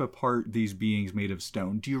rip apart these beings made of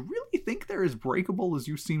stone. Do you really think they're as breakable as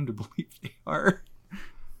you seem to believe they are?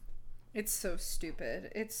 It's so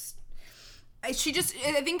stupid. I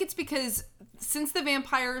think it's because since the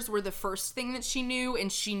vampires were the first thing that she knew,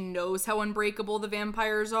 and she knows how unbreakable the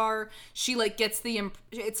vampires are, she like gets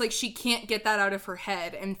it's like she can't get that out of her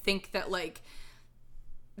head and think that like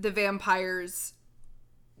the vampires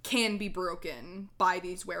can be broken by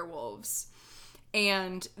these werewolves.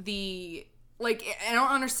 And I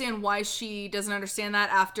don't understand why she doesn't understand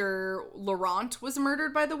that after Laurent was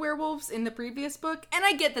murdered by the werewolves in the previous book. And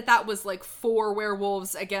I get that that was like 4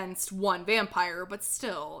 werewolves against 1 vampire, but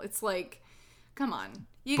still, it's like, come on.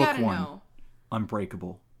 You Book gotta 1, know.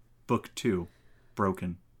 Unbreakable. Book 2,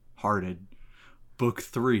 broken hearted. Book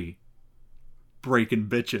 3, breaking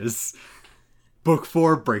bitches. Book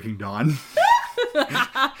 4, Breaking Dawn.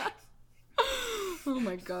 Oh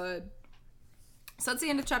my god. So that's the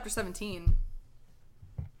end of chapter 17.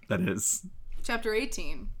 That is. Chapter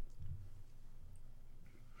 18.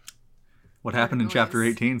 What happened in chapter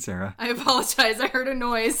 18, Sarah? I apologize. I heard a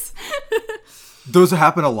noise. Those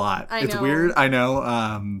happen a lot. It's know. weird. I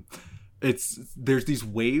know. There's these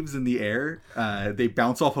waves in the air. They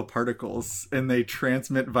bounce off of particles and they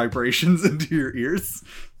transmit vibrations into your ears.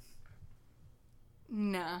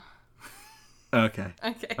 Nah. Okay.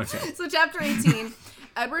 So chapter 18.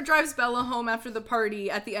 Edward drives Bella home after the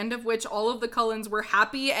party, at the end of which all of the Cullens were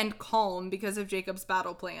happy and calm because of Jacob's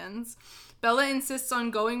battle plans. Bella insists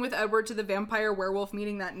on going with Edward to the vampire werewolf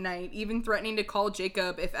meeting that night, even threatening to call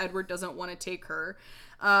Jacob if Edward doesn't want to take her.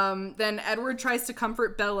 Then Edward tries to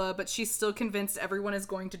comfort Bella, but she's still convinced everyone is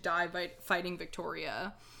going to die by fighting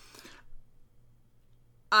Victoria.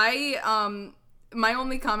 My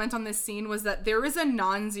only comment on this scene was that there is a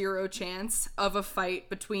non-zero chance of a fight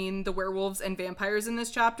between the werewolves and vampires in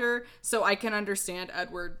this chapter, so I can understand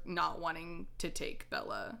Edward not wanting to take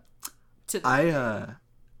Bella to the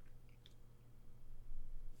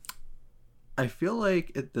I feel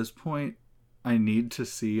like at this point I need to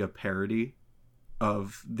see a parody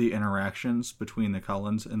of the interactions between the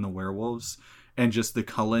Cullens and the werewolves, and just the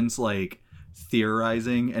Cullens like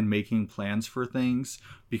theorizing and making plans for things,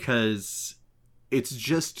 because it's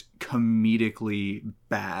just comedically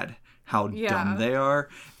bad how dumb they are.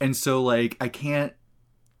 And so like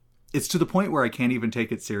it's to the point where I can't even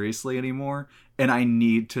take it seriously anymore, and I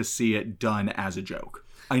need to see it done as a joke.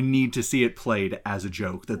 I need to see it played as a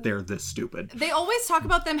joke that they're this stupid. They always talk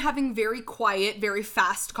about them having very quiet, very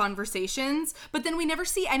fast conversations, but then we never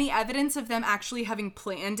see any evidence of them actually having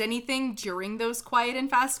planned anything during those quiet and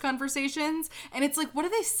fast conversations. And it's like, what are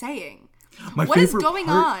they saying? What is going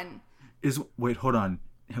on? Wait, hold on.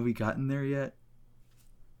 Have we gotten there yet?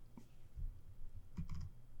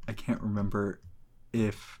 I can't remember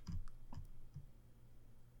if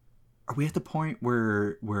Are we at the point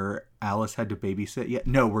where Alice had to babysit yet?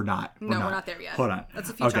 No, we're not. We're not there yet. Hold on. That's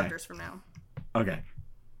a few chapters from now. Okay.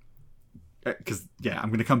 Because I'm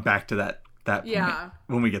going to come back to that point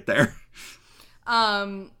when we get there.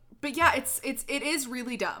 But yeah, it is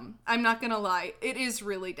really dumb. I'm not gonna lie, it is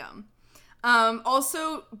really dumb.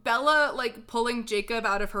 Also, Bella, like, pulling Jacob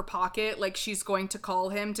out of her pocket, like she's going to call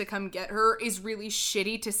him to come get her, is really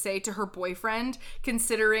shitty to say to her boyfriend,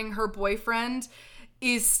 considering her boyfriend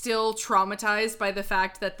is still traumatized by the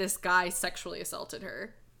fact that this guy sexually assaulted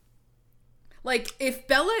her. Like, if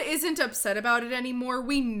Bella isn't upset about it anymore,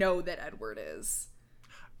 we know that Edward is.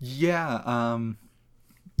 Yeah,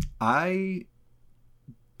 I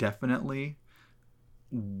definitely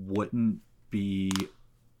wouldn't be...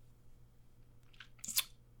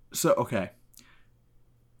 So, okay.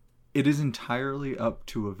 It is entirely up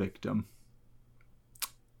to a victim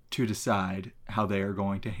to decide how they are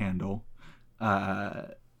going to handle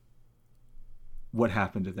what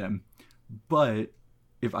happened to them. But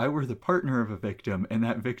if I were the partner of a victim and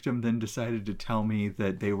that victim then decided to tell me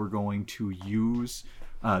that they were going to use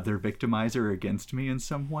their victimizer against me in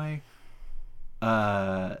some way,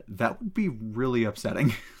 that would be really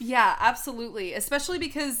upsetting. Yeah, absolutely. Especially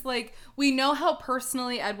because, like, we know how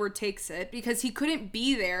personally Edward takes it because he couldn't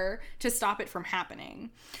be there to stop it from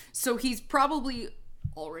happening. So he's probably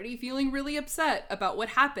already feeling really upset about what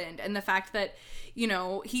happened and the fact that, you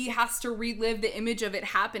know, he has to relive the image of it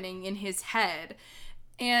happening in his head.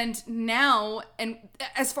 And now, and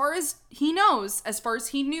as far as he knows, as far as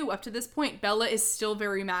he knew up to this point, Bella is still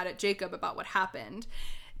very mad at Jacob about what happened.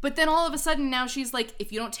 But then all of a sudden now she's like,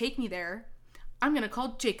 if you don't take me there, I'm going to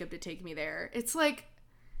call Jacob to take me there. It's like,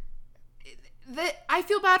 I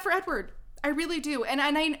feel bad for Edward. I really do. And I,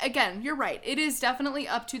 again, you're right. It is definitely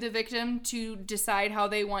up to the victim to decide how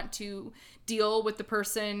they want to deal with the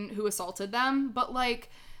person who assaulted them. But, like...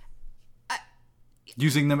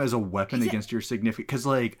 using them as a weapon against your significant... Because,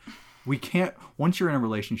 like, we can't... Once you're in a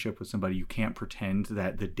relationship with somebody, you can't pretend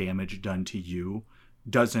that the damage done to you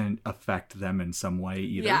doesn't affect them in some way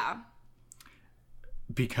either. Yeah.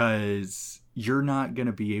 Because you're not going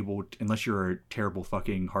to be able to, unless you're a terrible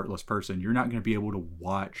fucking heartless person, you're not going to be able to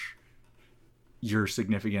watch your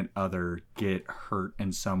significant other get hurt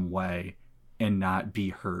in some way and not be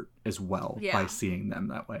hurt as well by seeing them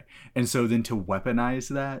that way. And so then to weaponize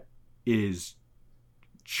that is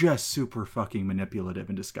just super fucking manipulative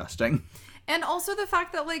and disgusting. And also the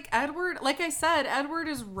fact that, like, Edward, like I said, Edward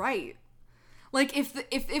is right. Like,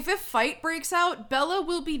 if a fight breaks out, Bella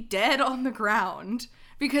will be dead on the ground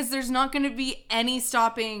because there's not going to be any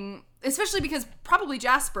stopping, especially because probably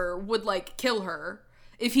Jasper would, like, kill her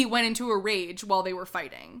if he went into a rage while they were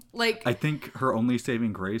fighting. Like, I think her only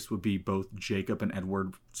saving grace would be both Jacob and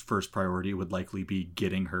Edward's first priority would likely be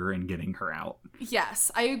getting her and getting her out.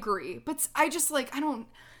 Yes, I agree. But I just, like,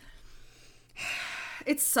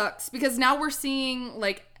 it sucks because now we're seeing,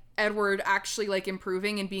 like, Edward actually, like,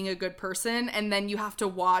 improving and being a good person, and then you have to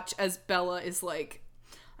watch as Bella is, like,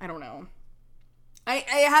 I don't know.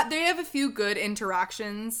 They have a few good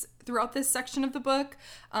interactions throughout this section of the book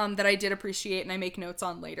that I did appreciate and I make notes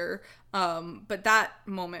on later. But that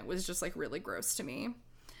moment was just, like, really gross to me.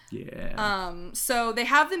 Yeah. So they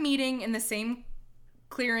have the meeting in the same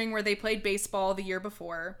clearing where they played baseball the year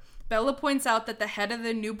before. Bella points out that the head of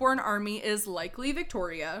the newborn army is likely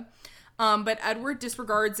Victoria. But Edward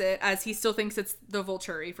disregards it as he still thinks it's the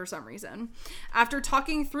Volturi for some reason. After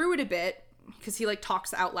talking through it a bit, because he, like,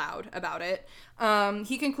 talks out loud about it,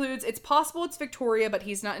 he concludes it's possible it's Victoria, but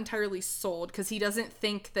he's not entirely sold because he doesn't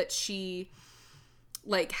think that she,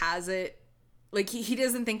 like, has it. Like, he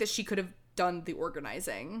doesn't think that she could have done the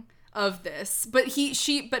organizing of this. But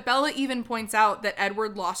but Bella even points out that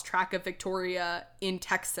Edward lost track of Victoria in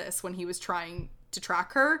Texas when he was trying to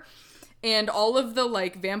track her. And all of the,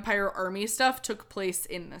 like, vampire army stuff took place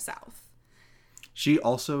in the South. She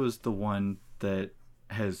also is the one that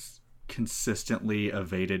has consistently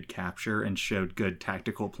evaded capture and showed good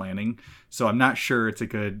tactical planning. So I'm not sure it's a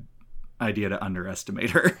good idea to underestimate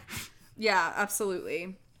her. Yeah,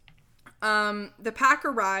 absolutely. The pack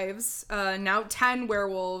arrives, now 10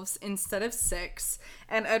 werewolves instead of 6,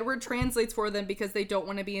 and Edward translates for them because they don't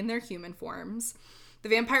want to be in their human forms. The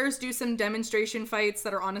vampires do some demonstration fights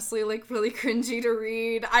that are honestly, like, really cringy to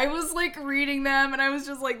read. I was, like, reading them, and I was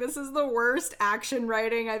just like, this is the worst action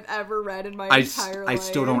writing I've ever read in my entire life. I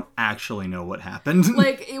still don't actually know what happened.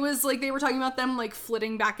 Like, it was, like, they were talking about them, like,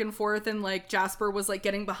 flitting back and forth, and, like, Jasper was, like,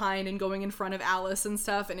 getting behind and going in front of Alice and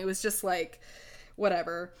stuff, and it was just, like,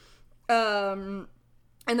 whatever.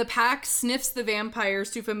 And the pack sniffs the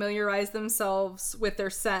vampires to familiarize themselves with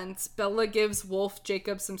their scents. Bella gives Wolf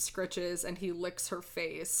Jacob some scritches, and he licks her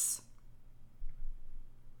face.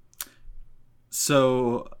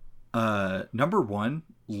 So, number one,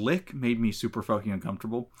 lick made me super fucking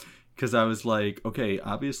uncomfortable because I was like, okay,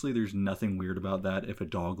 obviously there's nothing weird about that if a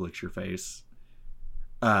dog licks your face.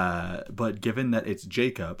 But given that it's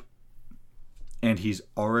Jacob and he's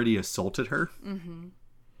already assaulted her,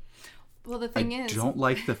 Well, the thing I is, don't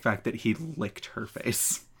like the fact that he licked her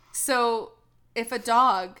face. so if a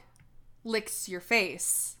dog licks your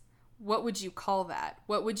face, what would you call that?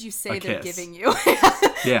 What would you say A they're kiss. giving you?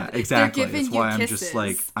 Yeah, exactly. giving That's why you I'm kisses. just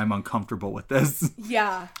like, I'm uncomfortable with this.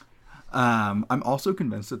 Yeah. I'm also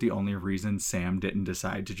convinced that the only reason Sam didn't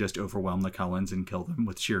decide to just overwhelm the Cullens and kill them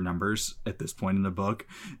with sheer numbers at this point in the book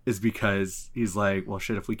is because he's like, well,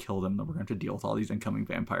 shit, if we kill them, then we're going to have to deal with all these incoming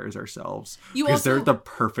vampires ourselves. Because they're the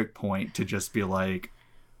perfect point to just be like,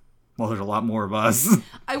 well, there's a lot more of us.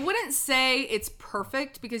 I wouldn't say it's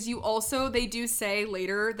perfect because they do say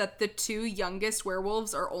later that the two youngest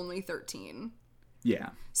werewolves are only 13. Yeah.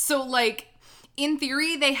 So, like, in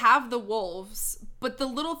theory, they have the wolves, but the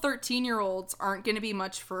little 13-year-olds aren't going to be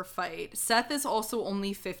much for a fight. Seth is also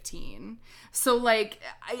only 15. So, like,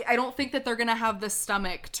 I don't think that they're going to have the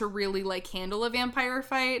stomach to really, like, handle a vampire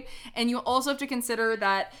fight. And you also have to consider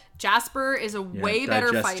that Jasper is a way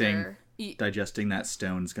better fighter. Digesting that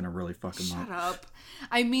stone's going to really fuck him up. Shut up.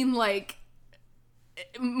 I mean, like,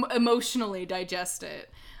 emotionally digest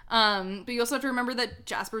it. But you also have to remember that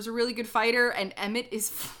Jasper's a really good fighter, and Emmett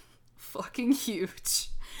is fucking huge.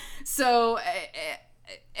 So,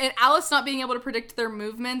 and Alice not being able to predict their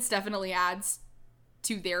movements definitely adds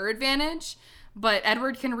to their advantage, but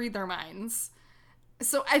Edward can read their minds.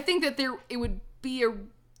 So I think that it would be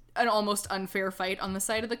an almost unfair fight on the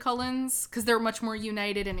side of the Cullens, because they're much more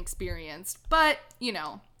united and experienced. But, you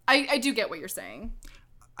know, I do get what you're saying.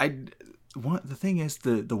 The thing is,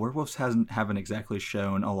 the werewolves haven't exactly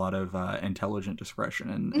shown a lot of intelligent discretion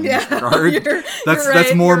in this regard.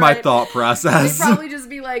 That's more my thought process. They'd probably just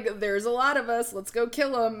be like, there's a lot of us, let's go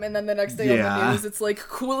kill them. And then the next day on the news, it's like,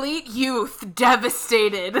 Quilite youth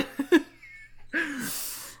devastated.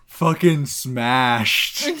 Fucking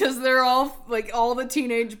smashed. Because they're all, like, all the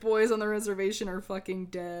teenage boys on the reservation are fucking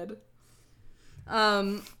dead.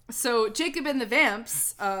 So Jacob and the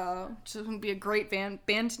Vamps, which is going to be a great band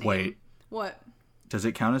name. Wait. What? Does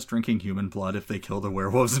it count as drinking human blood if they kill the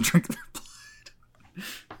werewolves and drink their blood?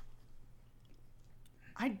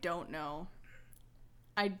 I don't know.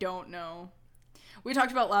 We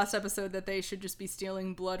talked about last episode that they should just be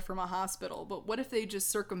stealing blood from a hospital, but what if they just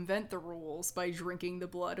circumvent the rules by drinking the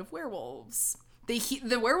blood of werewolves?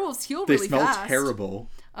 The werewolves heal really fast. They smell terrible.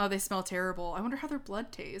 Oh, they smell terrible. I wonder how their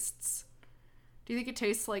blood tastes. Do you think it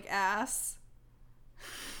tastes like ass?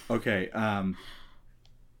 Okay,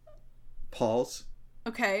 Pause.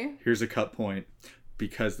 Okay. Here's a cut point,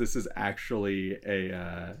 because this is actually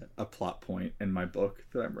a plot point in my book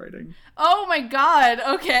that I'm writing. Oh my god,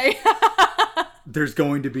 okay. There's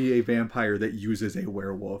going to be a vampire that uses a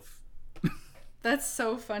werewolf. That's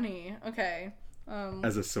so funny. Okay.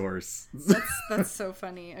 As a source. That's so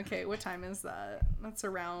funny. Okay, what time is that? That's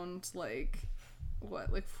around, like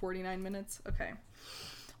 49 minutes? Okay.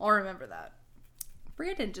 I'll remember that.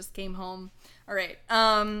 Brandon just came home. All right.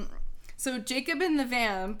 So Jacob and the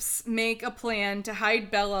Vamps make a plan to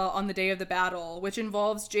hide Bella on the day of the battle, which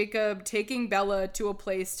involves Jacob taking Bella to a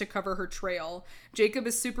place to cover her trail. Jacob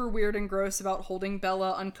is super weird and gross about holding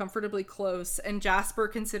Bella uncomfortably close, and Jasper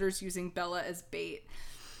considers using Bella as bait.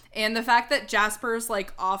 And the fact that Jasper's,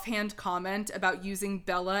 like, offhand comment about using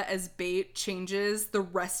Bella as bait changes the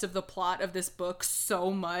rest of the plot of this book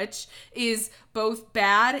so much is both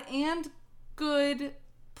bad and good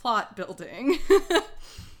plot building.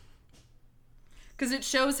 Because it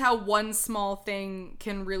shows how one small thing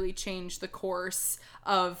can really change the course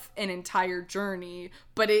of an entire journey.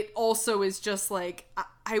 But it also is just like,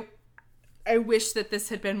 I wish that this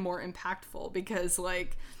had been more impactful, because,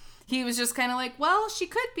 like, he was just kind of like, well, she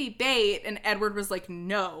could be bait. And Edward was like,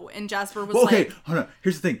 no. And Jasper was okay, like... hold on.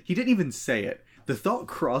 Here's the thing. He didn't even say it. The thought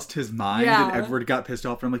crossed his mind, and Edward got pissed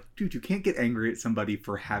off. And I'm like, dude, you can't get angry at somebody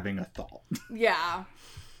for having a thought. Yeah.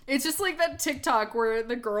 It's just like that TikTok where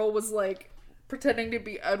the girl was, like, pretending to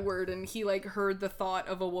be Edward, and he, like, heard the thought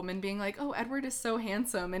of a woman being like, oh, Edward is so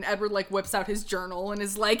handsome, and Edward, like, whips out his journal and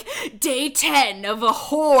is like, day 10 of a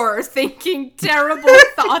whore thinking terrible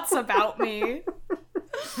thoughts about me.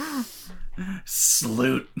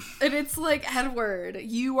 Sloot. And it's like, Edward,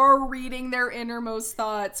 you are reading their innermost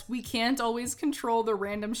thoughts. We can't always control the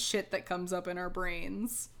random shit that comes up in our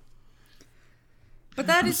brains. But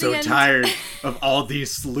that is the end. I'm so tired of all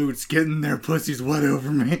these sloots getting their pussies wet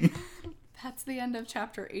over me. That's the end of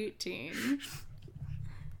chapter 18.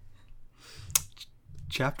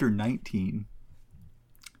 Chapter 19.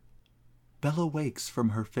 Bella wakes from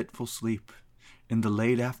her fitful sleep in the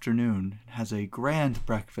late afternoon and has a grand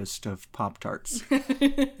breakfast of Pop-Tarts.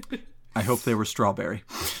 I hope they were strawberry.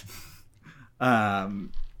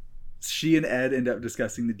 She and Ed end up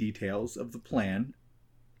discussing the details of the plan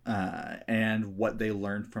and what they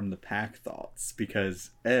learned from the pack thoughts, because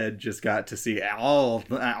Ed just got to see all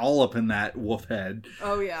up in that wolf head.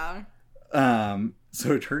 Oh, yeah.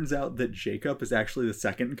 So it turns out that Jacob is actually the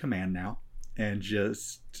second in command now and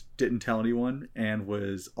just didn't tell anyone, and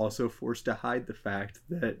was also forced to hide the fact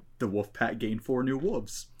that the wolf pack gained 4 new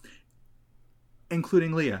wolves,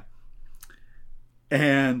 including Leah.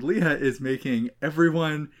 And Leah is making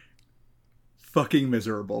everyone fucking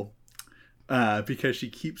miserable because she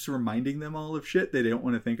keeps reminding them all of shit they don't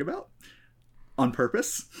want to think about on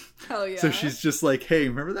purpose. Hell yeah. So she's just like, hey,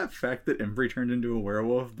 remember that fact that Embry turned into a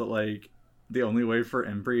werewolf, but like the only way for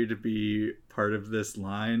Embry to be part of this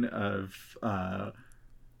line of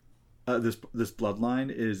this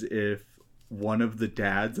bloodline is if one of the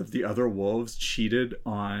dads of the other wolves cheated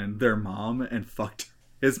on their mom and fucked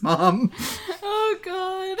his mom. Oh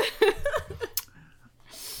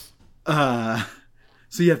god.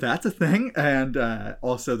 So yeah, that's a thing. And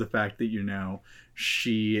also the fact that, you know,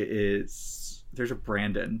 there's a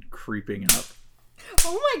Brandon creeping up.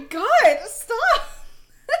 Oh my god, stop.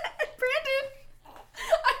 Brandon,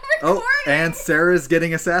 I'm recording. Oh, and Sarah's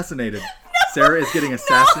getting assassinated. Sarah is getting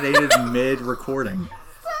assassinated mid-recording.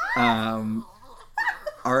 All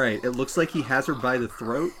right, it looks like he has her by the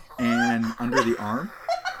throat and under the arm.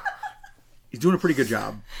 He's doing a pretty good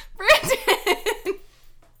job. Brandon.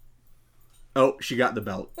 Oh, she got the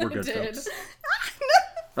belt. We're good, did. folks.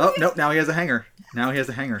 Oh, nope, now he has a hanger. No,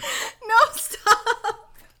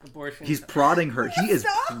 stop. Abortion. He's prodding her. He is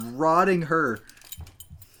prodding her.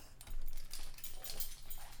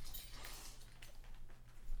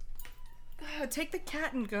 Take the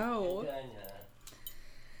cat and go.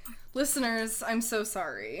 Listeners, I'm so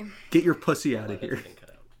sorry. Get your pussy out of here.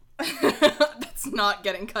 That's not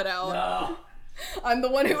getting cut out. No. I'm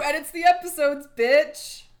the one who edits the episodes,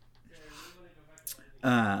 bitch.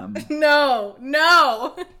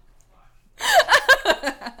 No.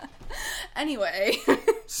 Anyway.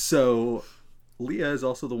 So Leah is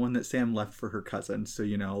also the one that Sam left for her cousin. So,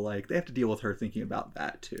 you know, like, they have to deal with her thinking about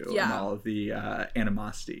that, too. Yeah. And all of the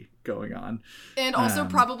animosity going on. And also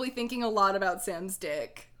probably thinking a lot about Sam's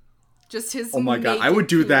dick. Just his Oh my god, I naked would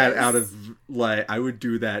do that penis. out of, like, I would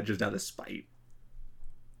do that just out of spite.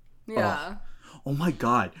 Yeah. Oh my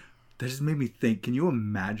god, that just made me think, can you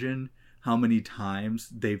imagine how many times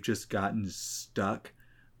they've just gotten stuck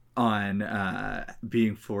on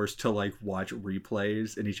being forced to, like, watch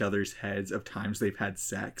replays in each other's heads of times they've had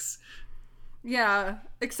sex? Yeah.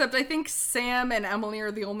 Except I think Sam and Emily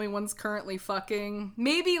are the only ones currently fucking.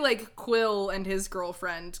 Maybe, like, Quill and his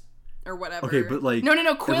girlfriend or whatever. Okay, but, like,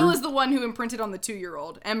 No. Quill is the one who imprinted on the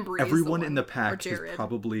 2-year-old. Embry is Everyone the in the one, or pack has Jared.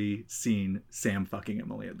 probably seen Sam fucking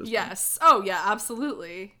Emily at this point. Yes. Oh, yeah,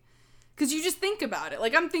 absolutely. Because you just think about it.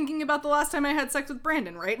 Like, I'm thinking about the last time I had sex with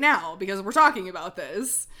Brandon right now because we're talking about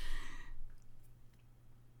this.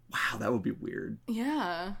 Wow, that would be weird.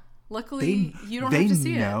 Yeah. Luckily, you don't have to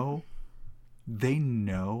see it. They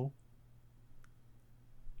know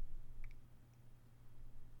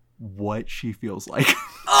what she feels like.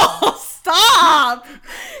 Oh, stop!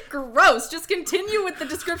 Gross. Just continue with the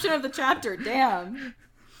description of the chapter. Damn.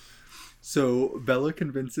 So Bella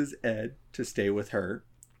convinces Ed to stay with her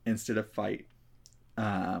instead of fight.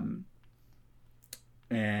 And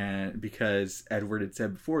because Edward had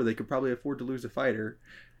said before they could probably afford to lose a fighter.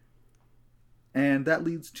 And that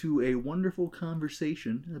leads to a wonderful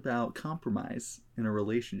conversation about compromise in a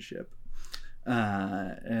relationship.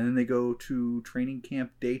 And then they go to training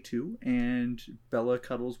camp day 2, and Bella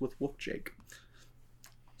cuddles with Wolf Jake.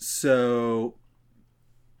 So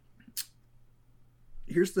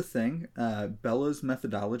here's the thing. Bella's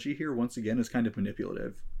methodology here, once again, is kind of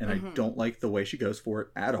manipulative. And I don't like the way she goes for it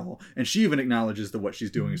at all. And she even acknowledges that what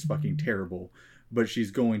she's doing is fucking terrible. But she's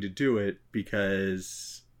going to do it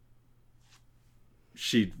because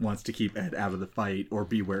she wants to keep Ed out of the fight or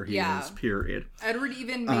be where he is, period. Edward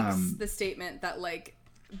even makes the statement that, like,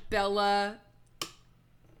 Bella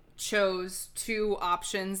chose 2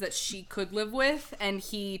 options that she could live with, and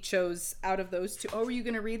he chose out of those 2. Oh, were you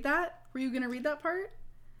going to read that? Were you going to read that part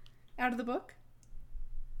out of the book?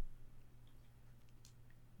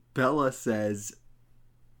 Bella says,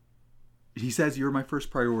 he says, "You're my first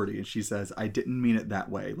priority." And she says, "I didn't mean it that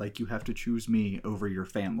way. Like, you have to choose me over your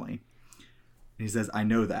family." And he says, "I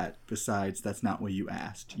know that. Besides, that's not what you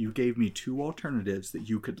asked. You gave me 2 alternatives that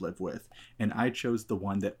you could live with, and I chose the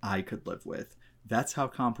one that I could live with. That's how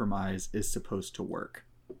compromise is supposed to work."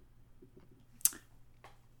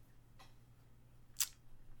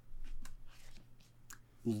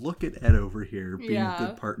 look at Ed over here being a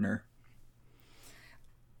good partner.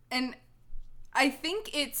 And I think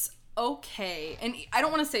it's okay. And I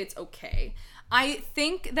don't want to say it's okay. I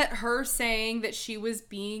think that her saying that she was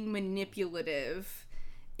being manipulative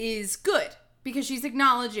is good because she's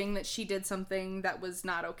acknowledging that she did something that was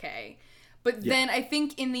not okay. But then I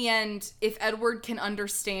think in the end, if Edward can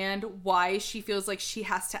understand why she feels like she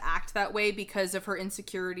has to act that way because of her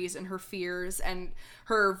insecurities and her fears and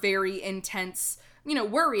her very intense,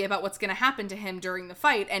 worry about what's going to happen to him during the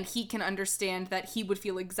fight, and he can understand that he would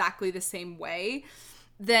feel exactly the same way,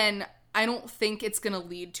 then I don't think it's going to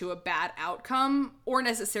lead to a bad outcome or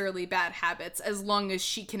necessarily bad habits as long as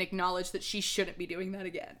she can acknowledge that she shouldn't be doing that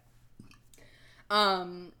again.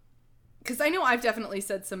 Because I know I've definitely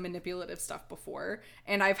said some manipulative stuff before,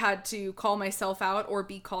 and I've had to call myself out or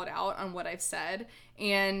be called out on what I've said.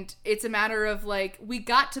 And it's a matter of, like, we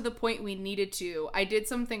got to the point we needed to. I did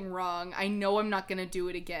something wrong. I know I'm not going to do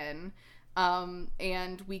it again.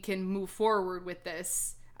 And we can move forward with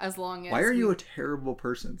this as long as... Why are you a terrible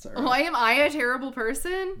person, Sarah? Why am I a terrible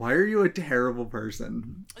person? Why are you a terrible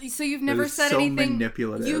person? So you've never said anything...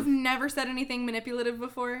 manipulative. You've never said anything manipulative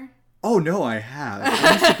before? Oh, no, I have.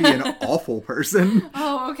 I used to be an awful person.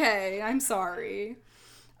 Oh, okay. I'm sorry.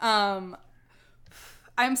 I'm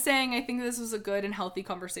saying I think this was a good and healthy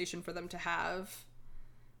conversation for them to have.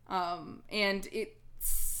 And it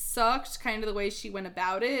sucked kind of the way she went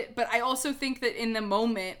about it. But I also think that in the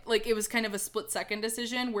moment, like, it was kind of a split-second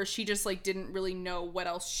decision where she just, like, didn't really know what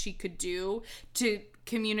else she could do to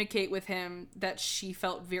communicate with him that she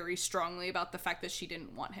felt very strongly about the fact that she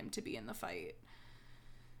didn't want him to be in the fight.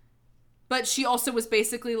 But she also was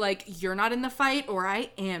basically like, you're not in the fight or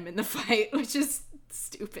I am in the fight, which is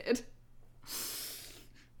stupid.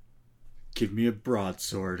 Give me a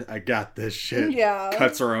broadsword. I got this shit. Yeah.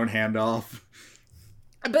 Cuts her own hand off.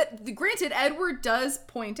 But granted, Edward does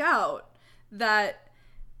point out that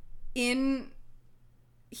he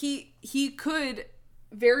could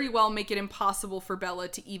very well make it impossible for Bella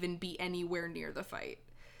to even be anywhere near the fight.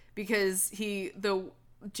 Because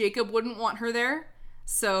Jacob wouldn't want her there.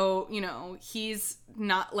 So, he's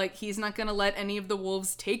not going to let any of the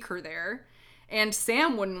wolves take her there. And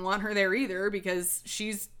Sam wouldn't want her there either because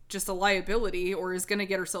she's just a liability or is going to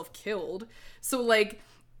get herself killed. So, like,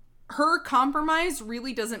 her compromise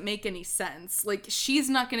really doesn't make any sense. Like, she's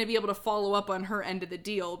not going to be able to follow up on her end of the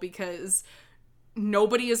deal because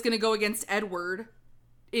nobody is going to go against Edward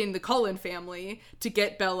in the Cullen family to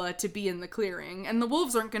get Bella to be in the clearing. And the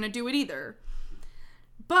wolves aren't going to do it either.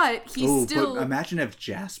 But but imagine if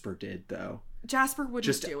Jasper did, though. Jasper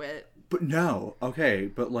wouldn't do it. But no. Okay,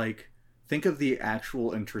 but, like, think of the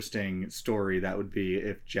actual interesting story that would be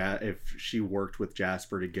if she worked with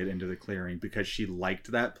Jasper to get into the clearing because she liked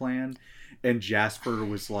that plan. And Jasper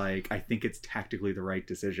was like, I think it's tactically the right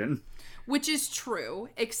decision. Which is true,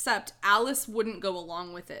 except Alice wouldn't go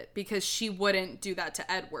along with it because she wouldn't do that to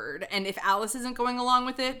Edward. And if Alice isn't going along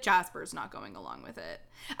with it, Jasper's not going along with it.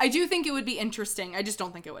 I do think it would be interesting. I just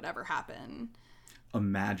don't think it would ever happen.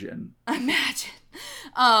 Imagine. But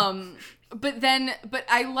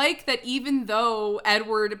I like that even though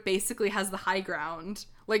Edward basically has the high ground,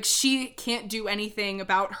 like, she can't do anything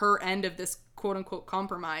about her end of this quote-unquote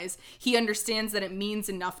compromise, he understands that it means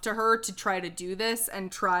enough to her to try to do this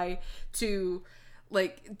and try to,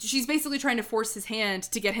 like, she's basically trying to force his hand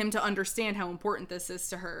to get him to understand how important this is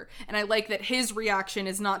to her. And I like that his reaction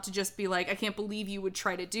is not to just be like, I can't believe you would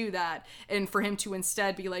try to do that, and for him to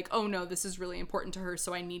instead be like, oh no, this is really important to her,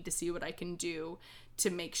 so I need to see what I can do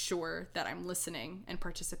to make sure that I'm listening and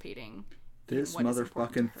participating. This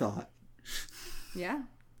motherfucking thought. Yeah.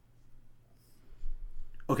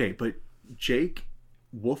 Okay, but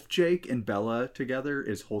Wolf Jake and Bella together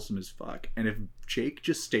is wholesome as fuck. And if Jake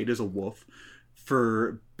just stayed as a wolf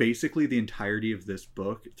for basically the entirety of this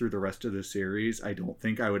book through the rest of the series, I don't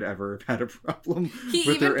think I would ever have had a problem with their interactions.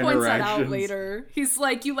 He even points that out later. He's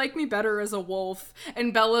like, you like me better as a wolf.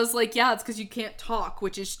 And Bella's like, yeah, it's because you can't talk,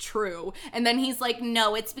 which is true. And then he's like,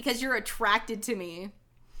 no, it's because you're attracted to me.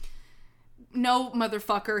 No,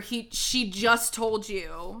 motherfucker. She just told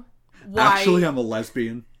you. Why? Actually, I'm a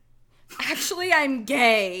lesbian. Actually, I'm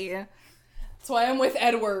gay. That's why I'm with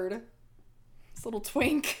Edward. This little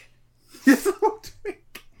twink.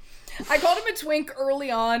 I called him a twink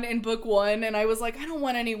early on in book 1, and I was like, I don't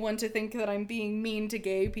want anyone to think that I'm being mean to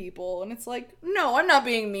gay people. And it's like, no, I'm not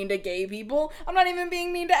being mean to gay people. I'm not even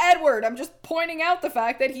being mean to Edward. I'm just pointing out the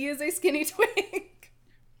fact that he is a skinny twink.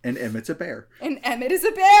 And Emmett's a bear. And Emmett is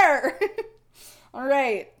a bear. All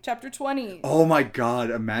right, chapter 20. Oh my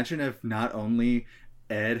god, imagine if not only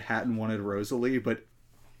Ed hadn't wanted Rosalie, but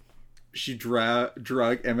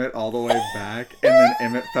drug Emmett all the way back, and then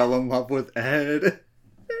Emmett fell in love with Ed.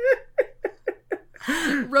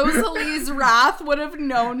 Rosalie's wrath would have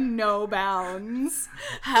known no bounds.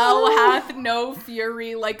 Hell hath no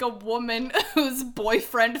fury like a woman whose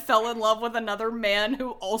boyfriend fell in love with another man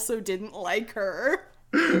who also didn't like her.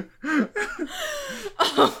 Oh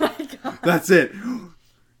my god. That's it.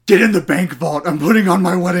 Get in the bank vault. I'm putting on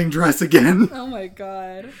my wedding dress again. Oh my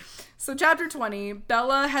god. So chapter 20,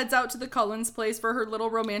 Bella heads out to the Cullens place for her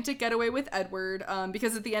little romantic getaway with Edward,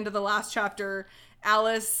 because at the end of the last chapter,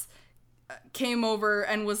 Alice came over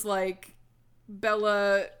and was like,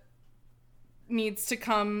 Bella needs to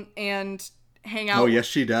come and hang out. Oh, yes,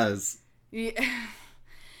 she does. Yeah.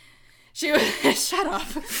 She was, shut up.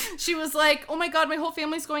 She was like, oh my god, my whole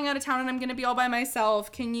family's going out of town and I'm going to be all by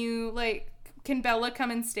myself. Can Bella come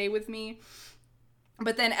and stay with me?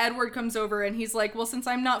 But then Edward comes over and he's like, well, since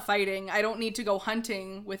I'm not fighting, I don't need to go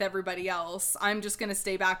hunting with everybody else. I'm just going to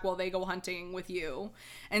stay back while they go hunting with you.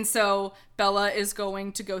 And so Bella is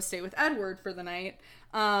going to go stay with Edward for the night.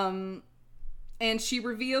 And she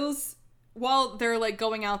reveals, while they're like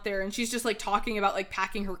going out there and she's just like talking about like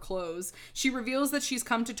packing her clothes, she reveals that she's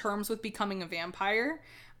come to terms with becoming a vampire.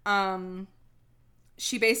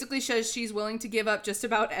 She basically says she's willing to give up just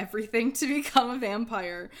about everything to become a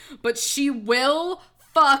vampire, but she will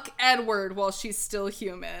fuck Edward while she's still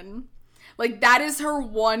human. Like, that is her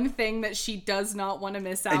one thing that she does not want to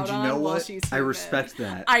miss out on while she's human. I respect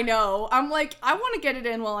that. I know. I'm like, I want to get it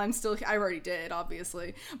in while I'm still. I already did,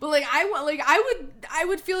 obviously, but I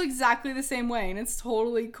would feel exactly the same way, and it's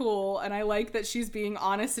totally cool. And I like that she's being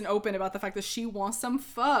honest and open about the fact that she wants some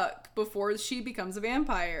fuck before she becomes a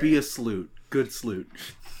vampire. Be a sleut. Good sleut.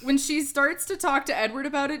 When she starts to talk to Edward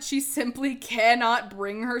about it, she simply cannot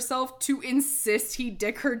bring herself to insist he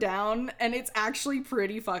dick her down, and it's actually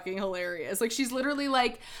pretty fucking hilarious. Like, she's literally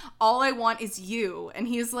like, all I want is you, and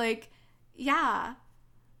he's like, yeah,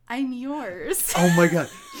 I'm yours. Oh my god,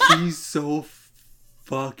 he's so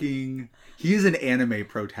fucking... He's an anime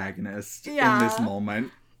protagonist in this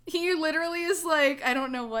moment. He literally is like, I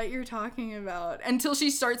don't know what you're talking about, until she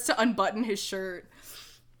starts to unbutton his shirt.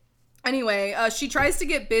 Anyway, she tries to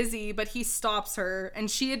get busy, but he stops her, and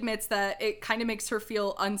she admits that it kind of makes her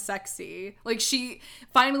feel unsexy. Like, she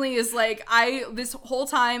finally is like, this whole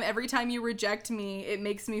time, every time you reject me, it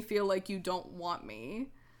makes me feel like you don't want me.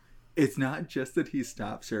 It's not just that he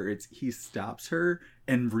stops her, it's he stops her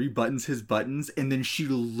and rebuttons his buttons, and then she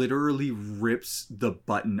literally rips the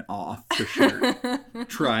button off the shirt,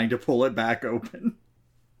 trying to pull it back open.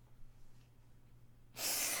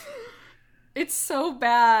 It's so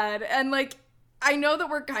bad. And like, I know that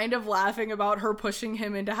we're kind of laughing about her pushing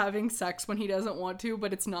him into having sex when he doesn't want to,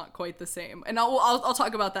 but it's not quite the same. And I'll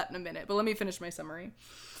talk about that in a minute, but let me finish my summary.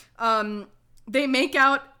 They make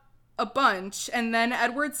out a bunch, and then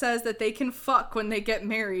Edward says that they can fuck when they get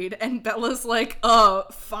married, and Bella's like,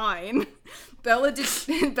 fine. Bella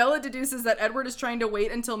deduces that Edward is trying to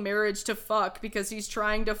wait until marriage to fuck because he's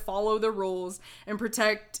trying to follow the rules and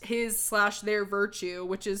protect his/their virtue,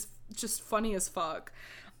 which is just funny as fuck.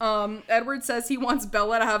 Edward says he wants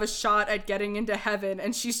Bella to have a shot at getting into heaven,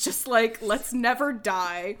 and she's just like, let's never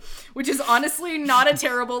die, which is honestly not a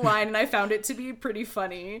terrible line, and I found it to be pretty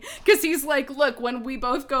funny, because he's like, look, when we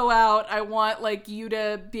both go out, I want, like, you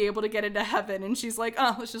to be able to get into heaven, and she's like,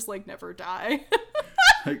 oh, let's just, like, never die.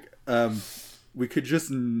 Like, we could just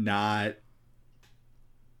not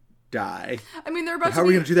die. I mean, they're about How are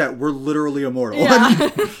we gonna do that? We're literally immortal. Yeah.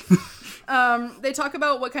 They talk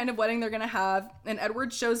about what kind of wedding they're gonna have, and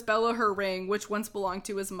Edward shows Bella her ring, which once belonged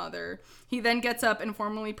to his mother. He then gets up and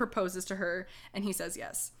formally proposes to her, and he says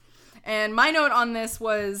yes. And my note on this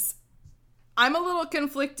was, I'm a little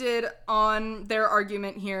conflicted on their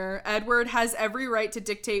argument here. Edward has every right to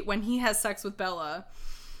dictate when he has sex with Bella,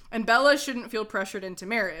 and Bella shouldn't feel pressured into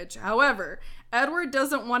marriage. However, Edward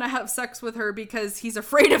doesn't want to have sex with her because he's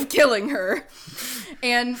afraid of killing her.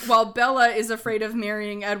 And while Bella is afraid of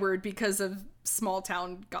marrying Edward because of small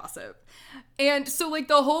town gossip. And so, like,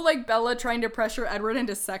 the whole, like, Bella trying to pressure Edward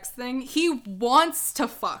into sex thing, he wants to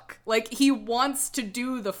fuck. Like, he wants to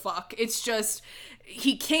do the fuck. It's just,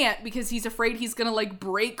 he can't because he's afraid he's gonna, like,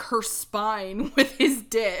 break her spine with his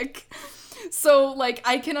dick. So, like,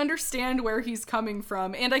 I can understand where he's coming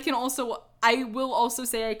from, and I will also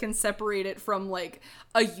say I can separate it from, like,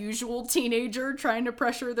 a usual teenager trying to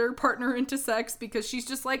pressure their partner into sex, because she's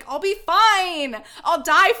just like, I'll be fine! I'll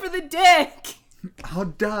die for the dick! I'll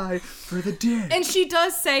die for the dick. And she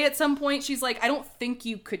does say at some point, she's like, I don't think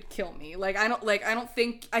you could kill me.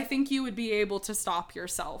 I think you would be able to stop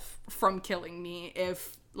yourself from killing me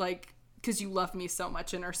if, like, because you love me so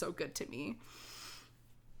much and are so good to me.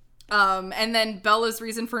 And then Bella's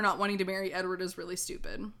reason for not wanting to marry Edward is really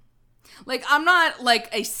stupid. Like, I'm not, like,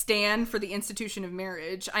 a stan for the institution of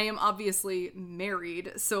marriage. I am obviously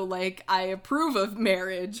married, so, like, I approve of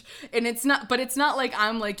marriage. And it's not like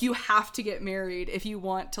I'm like, you have to get married if you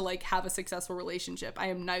want to, like, have a successful relationship. I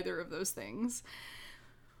am neither of those things.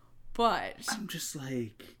 But I'm just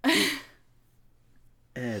like,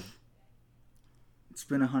 Ed, it's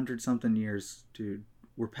been 100-something years, dude.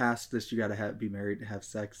 We're past this, you gotta be married to have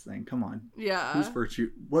sex thing. Come on. Yeah. Whose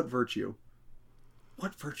virtue? What virtue?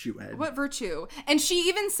 What virtue, Ed? What virtue? And she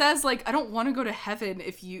even says, like, I don't want to go to heaven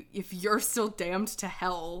if you're still damned to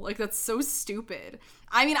hell. Like, that's so stupid.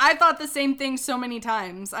 I mean, I thought the same thing so many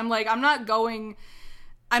times. I'm like, I'm not going,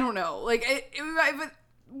 I don't know. Like,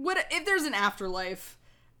 if there's an afterlife,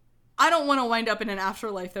 I don't want to wind up in an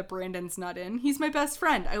afterlife that Brandon's not in. He's my best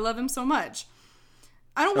friend. I love him so much.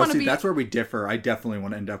 I don't want to be... That's where we differ. I definitely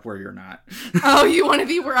want to end up where you're not. Oh, you want to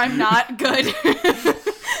be where I'm not? Good.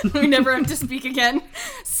 We never have to speak again.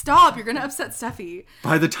 Stop. You're going to upset Steffi.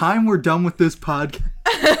 By the time we're done with this podcast...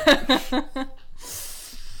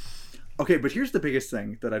 Okay, but here's the biggest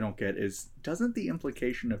thing that I don't get is, doesn't the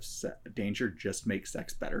implication of danger just make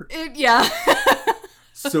sex better? Yeah.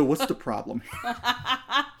 So what's the problem?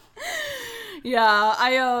 Yeah,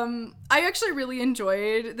 I actually really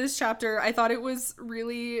enjoyed this chapter. I thought it was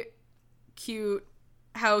really cute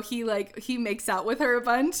how he makes out with her a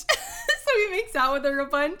bunch. So he makes out with her a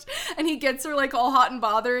bunch and he gets her like all hot and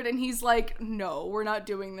bothered and he's like, no, we're not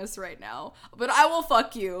doing this right now, but I will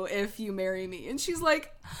fuck you if you marry me. And she's like,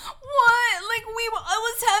 what? Like, I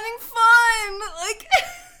was having fun. Like,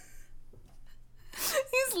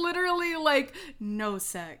 he's literally like, no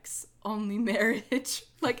sex, only marriage.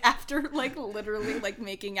 Like, after, like, literally, like,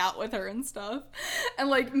 making out with her and stuff. And,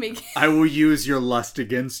 like, I will use your lust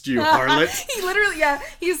against you, harlot. He literally, yeah,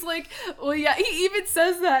 he's like, well, yeah, he even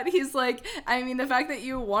says that. He's like, I mean, the fact that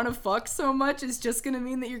you want to fuck so much is just gonna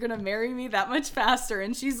mean that you're gonna marry me that much faster.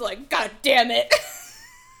 And she's like, God damn it.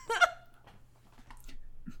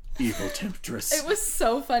 Evil temptress. It was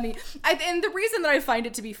so funny. And the reason that I find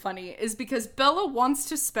it to be funny is because Bella wants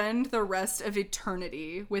to spend the rest of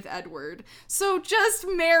eternity with Edward. So just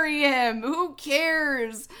marry him. Who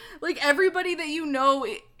cares? Like, everybody that you know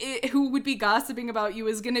who would be gossiping about you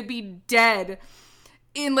is gonna be dead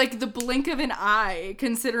in, like, the blink of an eye,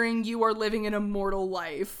 considering you are living an immortal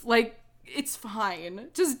life. Like, it's fine.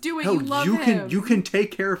 Just do it. Hell, you love him. You can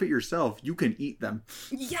take care of it yourself. You can eat them.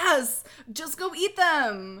 Yes. Just go eat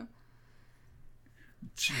them.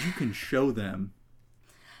 You can show them.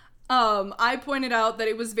 I pointed out that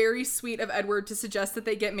it was very sweet of Edward to suggest that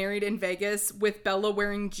they get married in Vegas with Bella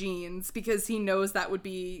wearing jeans because he knows that would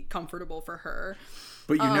be comfortable for her.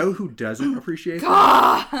 But you know who doesn't appreciate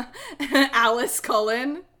that? Alice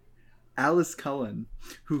Cullen. Alice Cullen,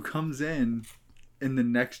 who comes in the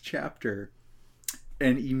next chapter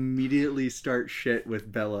and immediately starts shit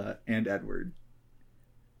with Bella and Edward.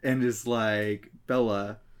 And is like,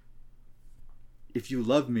 Bella, if you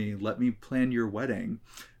love me, let me plan your wedding.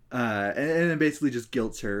 And then basically just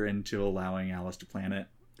guilts her into allowing Alice to plan it.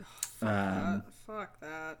 Fuck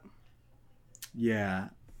that. Yeah.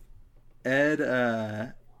 Ed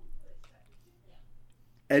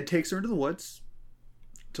takes her into the woods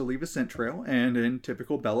to leave a scent trail, and in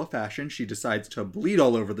typical Bella fashion, she decides to bleed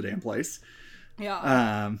all over the damn place.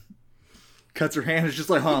 Yeah. Cuts her hand. It's just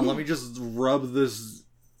like, let me just rub this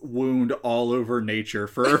wound all over nature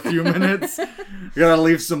for a few minutes. Gotta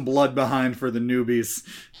leave some blood behind for the newbies.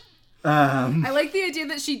 I like the idea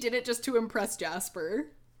that she did it just to impress Jasper.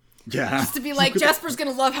 Yeah. Just to be like, Jasper's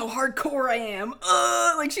gonna love how hardcore I am.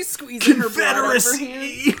 Like she's squeezing her blood out of her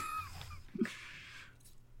hand.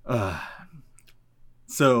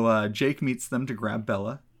 So Jake meets them to grab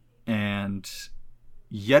Bella, and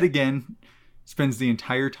yet again spends the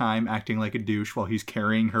entire time acting like a douche while he's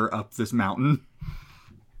carrying her up this mountain.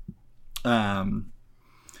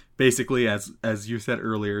 Basically, as you said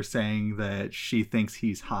earlier, saying that she thinks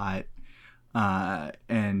he's hot,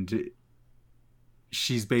 and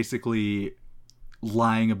she's basically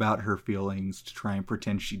lying about her feelings to try and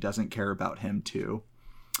pretend she doesn't care about him too.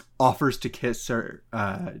 Offers to kiss her,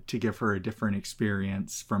 to give her a different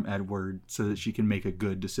experience from Edward so that she can make a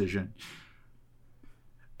good decision.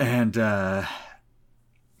 And,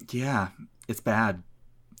 yeah, it's bad.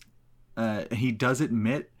 He does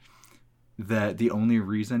admit that the only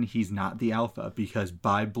reason he's not the alpha, because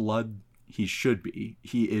by blood he should be.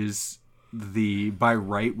 He is by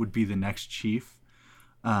right would be the next chief.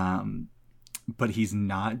 But he's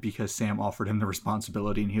not, because Sam offered him the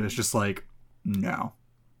responsibility and he was just like, no.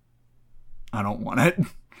 I don't want it.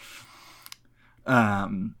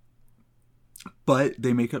 But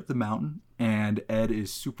they make up the mountain, and Ed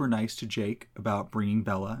is super nice to Jake about bringing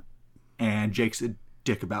Bella, and Jake's a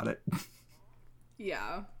dick about it.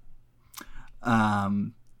 Yeah.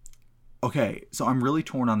 Okay, so I'm really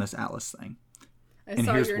torn on this Alice thing. I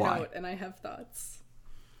saw your note, and I have thoughts.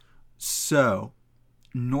 So,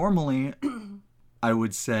 normally, I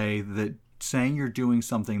would say that saying you're doing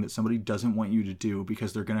something that somebody doesn't want you to do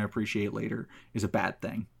because they're going to appreciate later is a bad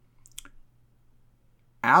thing.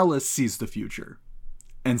 Alice sees the future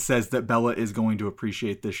and says that Bella is going to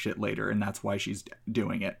appreciate this shit later, and that's why she's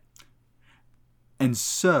doing it. And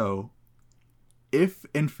so, if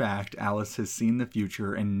in fact Alice has seen the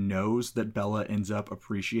future and knows that Bella ends up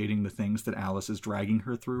appreciating the things that Alice is dragging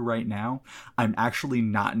her through right now, I'm actually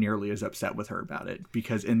not nearly as upset with her about it,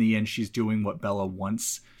 because in the end she's doing what Bella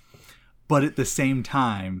wants. But at the same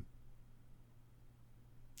time,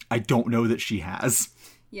 I don't know that she has.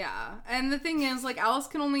 Yeah, and the thing is, like, Alice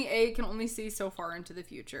can only see so far into the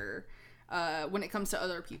future when it comes to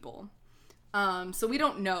other people. So we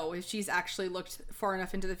don't know if she's actually looked far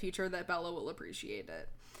enough into the future that Bella will appreciate it.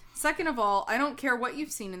 Second of all, I don't care what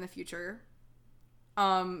you've seen in the future.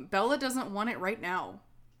 Bella doesn't want it right now.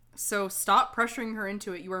 So stop pressuring her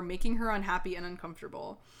into it. You are making her unhappy and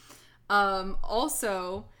uncomfortable.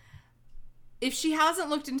 Also, if she hasn't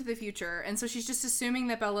looked into the future, and so she's just assuming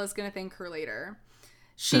that Bella is going to thank her later...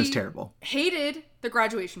 That's terrible. Hated the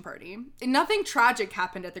graduation party. Nothing tragic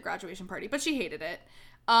happened at the graduation party, but she hated it.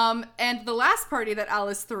 And the last party that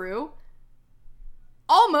Alice threw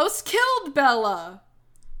almost killed Bella.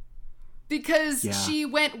 Because she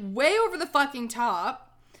went way over the fucking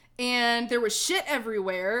top, and there was shit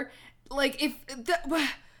everywhere. Like,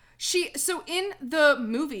 so in the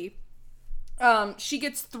movie, she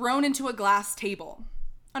gets thrown into a glass table.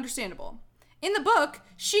 Understandable. In the book,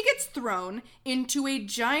 she gets thrown into a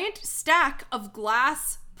giant stack of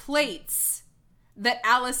glass plates that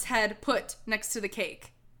Alice had put next to the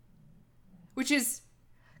cake. Which is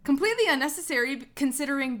completely unnecessary,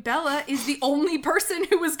 considering Bella is the only person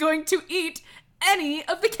who was going to eat any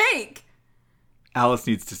of the cake. Alice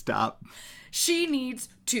needs to stop. She needs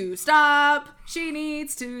to stop. She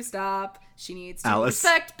needs to stop. She needs to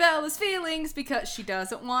respect Bella's feelings because she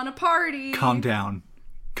doesn't want to party. Calm down.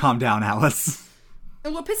 Calm down, Alice.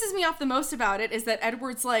 And what pisses me off the most about it is that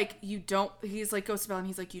Edward's like, he's like, goes to Bella and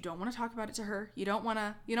he's like, you don't want to talk about it to her.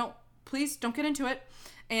 Please don't get into it.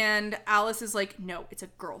 And Alice is like, no, it's a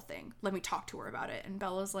girl thing. Let me talk to her about it. And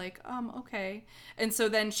Bella's like, okay. And so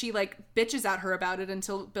then she like bitches at her about it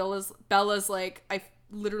until Bella's like, I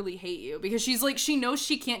literally hate you. Because she's like, she knows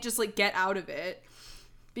she can't just like get out of it.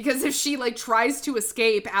 Because if she, like, tries to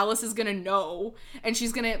escape, Alice is gonna know. And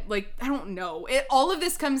she's gonna, like, I don't know. All of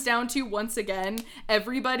this comes down to, once again,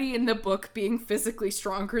 everybody in the book being physically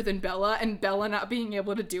stronger than Bella and Bella not being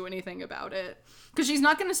able to do anything about it. Because she's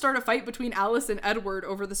not gonna start a fight between Alice and Edward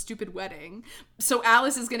over the stupid wedding. So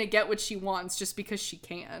Alice is gonna get what she wants just because she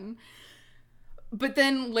can. But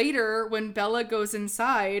then later, when Bella goes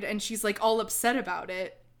inside and she's, like, all upset about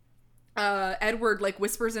it, Edward, like,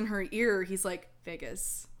 whispers in her ear, he's like,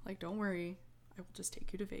 Vegas. Like, don't worry. I will just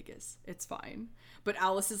take you to Vegas. It's fine. But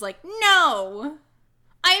Alice is like, no!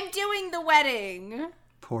 I'm doing the wedding!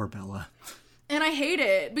 Poor Bella. And I hate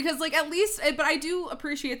it. Because, like, at least... But I do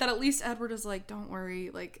appreciate that at least Edward is like, don't worry.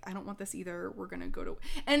 Like, I don't want this either. We're gonna go to...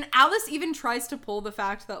 And Alice even tries to pull the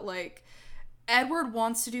fact that, like, Edward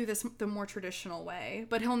wants to do this the more traditional way.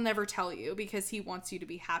 But he'll never tell you because he wants you to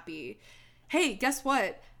be happy. Hey, guess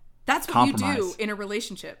what? That's what you do in a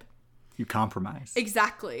relationship. You compromise.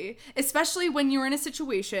 Exactly. Especially when you're in a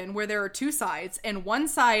situation where there are two sides and one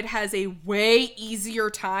side has a way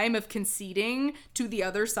easier time of conceding to the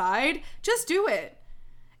other side. Just do it.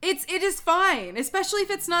 It is fine, especially if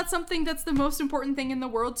it's not something that's the most important thing in the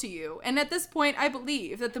world to you. And at this point, I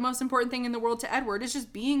believe that the most important thing in the world to Edward is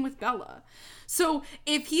just being with Bella. So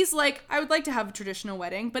if he's like, I would like to have a traditional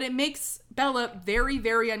wedding, but it makes Bella very,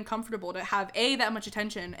 very uncomfortable to have A, that much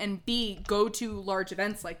attention, and B, go to large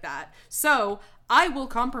events like that. So I will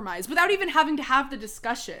compromise without even having to have the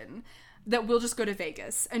discussion that we'll just go to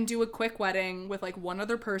Vegas and do a quick wedding with like one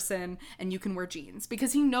other person and you can wear jeans,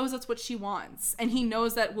 because he knows that's what she wants and he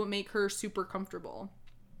knows that will make her super comfortable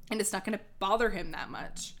and it's not going to bother him that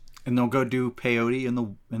much. And they'll go do peyote in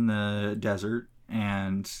the desert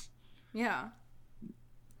and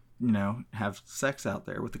have sex out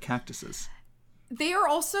there with the cactuses. They are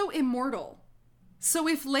also immortal. So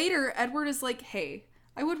if later Edward is like, hey,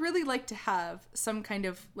 I would really like to have some kind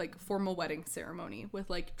of like formal wedding ceremony with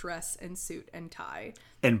like dress and suit and tie.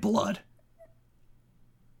 And blood.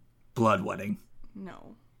 Blood wedding.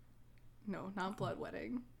 No, not blood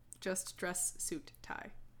wedding. Just dress, suit,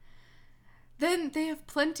 tie. then they have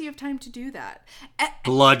plenty of time to do that.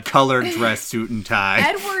 Blood-colored dress, suit, and tie.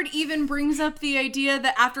 Edward even brings up the idea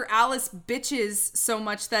that after Alice bitches so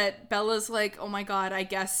much that Bella's like, oh my god, I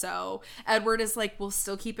guess so. Edward is like, we'll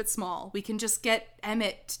still keep it small. We can just get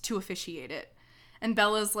Emmett to officiate it. And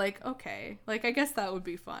Bella's like, okay, like, I guess that would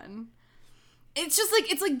be fun. It's just like,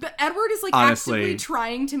 Edward is like Honestly, actively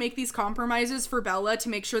trying to make these compromises for Bella to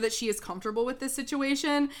make sure that she is comfortable with this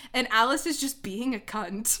situation. And Alice is just being a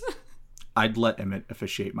cunt. I'd let Emmett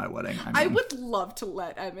officiate my wedding. I would love to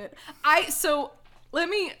let Emmett. A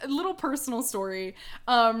little personal story.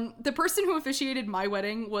 The person who officiated my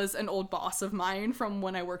wedding was an old boss of mine from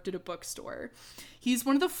when I worked at a bookstore. He's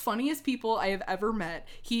one of the funniest people I have ever met.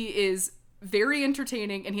 He is very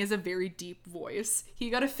entertaining, and he has a very deep voice. He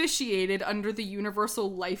got officiated under the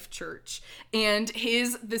Universal Life Church, and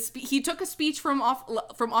he took a speech from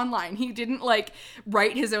online. He didn't like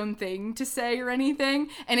write his own thing to say or anything,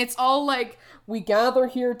 and it's all like, we gather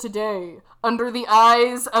here today under the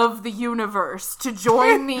eyes of the universe to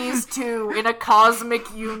join these two in a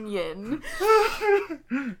cosmic union.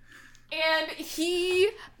 And he,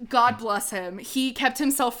 God bless him, he kept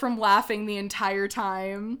himself from laughing the entire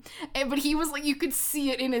time. But he was like, you could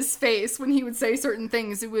see it in his face when he would say certain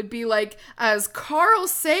things. It would be like, as Carl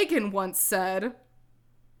Sagan once said.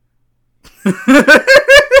 And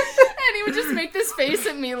he would just make this face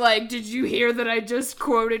at me like, did you hear that I just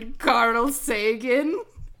quoted Carl Sagan?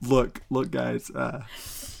 Look, guys,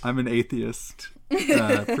 I'm an atheist.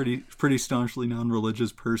 Pretty staunchly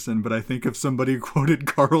non-religious person, but I think if somebody quoted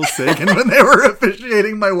Carl Sagan when they were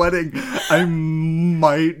officiating my wedding, I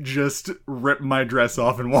might just rip my dress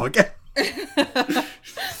off and walk out.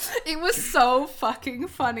 It was so fucking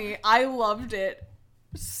funny. I loved it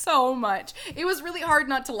so much. It was really hard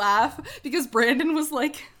not to laugh because Brandon was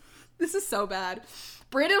like, this is so bad.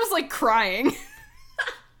 Brandon was like crying.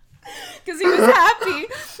 Because he was happy.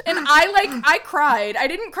 And I cried. I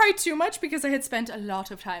didn't cry too much because I had spent a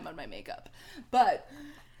lot of time on my makeup. But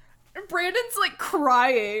Brandon's like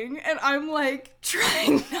crying, and I'm like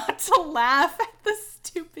trying not to laugh at the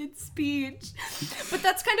stupid speech. But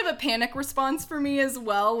that's kind of a panic response for me as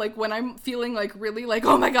well. Like when I'm feeling like really like,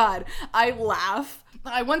 oh my god, I laugh.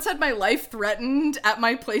 I once had my life threatened at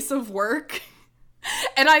my place of work.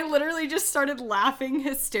 And I literally just started laughing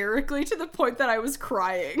hysterically to the point that I was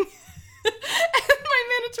crying. And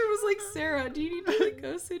my manager was like, Sarah, do you need me to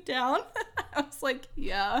go sit down? I was like,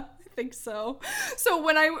 yeah, I think so. So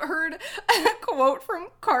when I heard a quote from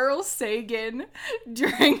Carl Sagan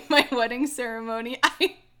during my wedding ceremony,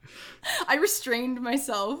 I restrained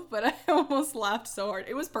myself, but I almost laughed so hard.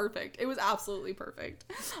 It was perfect. It was absolutely perfect.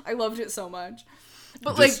 I loved it so much.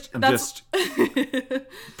 But I'm just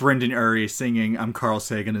Brendan Urie singing I'm Carl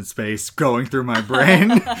Sagan in space going through my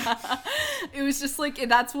brain. It was just like,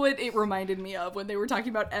 that's what it reminded me of when they were talking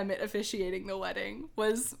about Emmett officiating the wedding,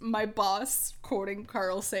 was my boss quoting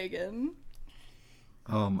Carl Sagan.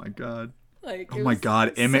 Oh my god. Like, oh my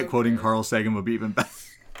god, Emmett so quoting good. Carl Sagan would be even better.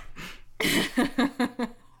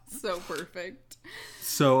 So perfect.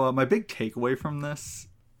 So my big takeaway from this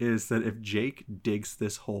is that if Jake digs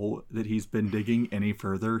this hole that he's been digging any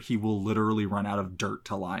further, he will literally run out of dirt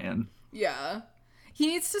to lie in. Yeah. He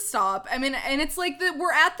needs to stop. I mean, and it's like that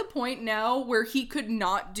we're at the point now where he could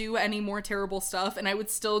not do any more terrible stuff, and I would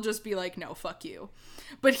still just be like, no, fuck you.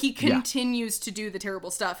 But he continues to do the terrible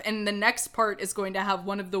stuff, and the next part is going to have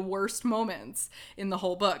one of the worst moments in the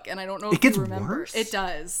whole book, and I don't know if you remember. Worse? It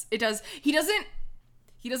does. It does. He doesn't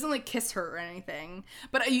like kiss her or anything.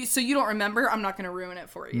 But so you don't remember? I'm not going to ruin it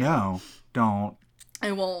for you. No, don't.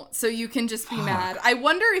 I won't. So you can just be mad. I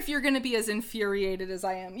wonder if you're going to be as infuriated as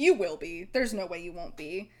I am. You will be. There's no way you won't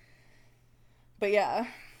be. But yeah,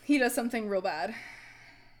 he does something real bad.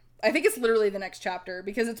 I think it's literally the next chapter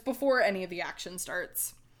because it's before any of the action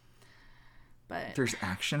starts. But there's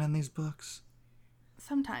action in these books?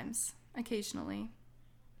 Sometimes. Occasionally.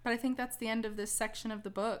 But I think that's the end of this section of the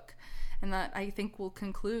book. And that, I think, will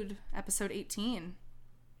conclude episode 18.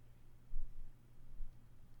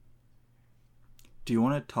 Do you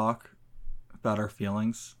want to talk about our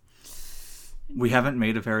feelings? We haven't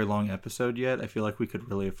made a very long episode yet. I feel like we could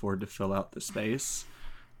really afford to fill out the space.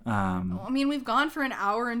 Well, I mean, we've gone for an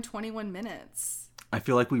hour and 21 minutes. I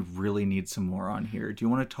feel like we really need some more on here. Do you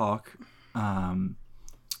want to talk... do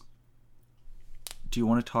you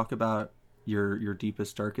want to talk about your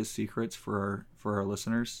deepest, darkest secrets for our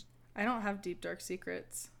listeners? I don't have deep, dark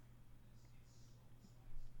secrets.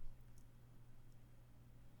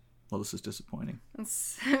 Well, this is disappointing. I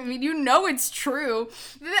mean, you know it's true.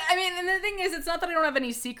 I mean, and the thing is, it's not that I don't have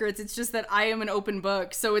any secrets. It's just that I am an open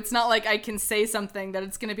book. So it's not like I can say something that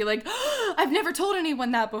it's going to be like, oh, I've never told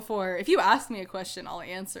anyone that before. If you ask me a question, I'll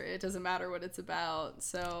answer it. It doesn't matter what it's about.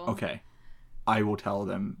 So Okay. I will tell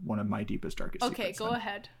them one of my deepest, darkest secrets. Okay, go then.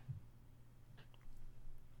 ahead.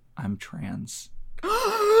 I'm trans.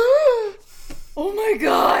 Oh my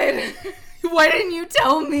god. Why didn't you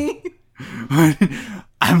tell me?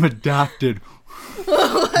 I'm adopted.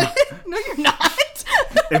 What? No, you're not.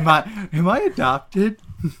 Am I adopted?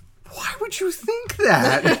 Why would you think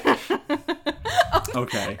that?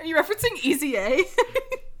 Okay. Are you referencing Easy A?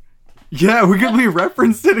 Yeah, we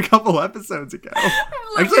referenced it a couple episodes ago.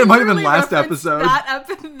 Actually, it might have been last episode.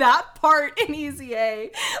 That part in Easy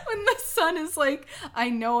A, when the son is like, I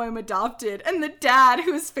know I'm adopted, and the dad,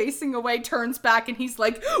 who is facing away, turns back and he's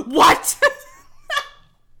like, what?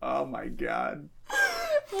 Oh my god.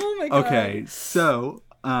 Oh my god. Okay, so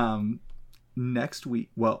next week,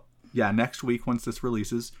 next week once this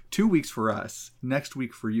releases, 2 weeks for us, next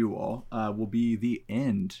week for you all, will be the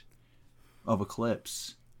end of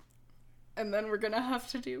Eclipse. And then we're gonna have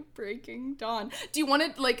to do Breaking Dawn. Do you want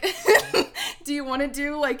to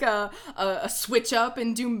do like a switch up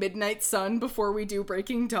and do Midnight Sun before we do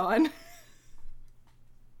Breaking Dawn?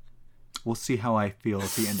 We'll see how I feel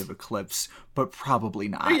at the end of Eclipse, but probably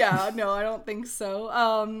not. Yeah, no, I don't think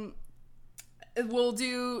so.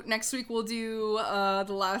 Next week we'll do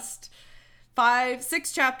the last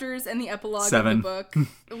 6 chapters and the epilogue 7. of the book.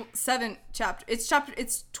 7 chapters.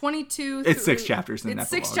 It's 22. It's 6 chapters and an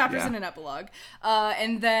epilogue. 6 chapters and an epilogue.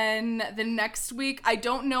 And then the next week, I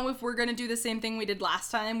don't know if we're gonna do the same thing we did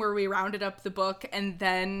last time, where we rounded up the book and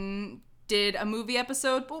then did a movie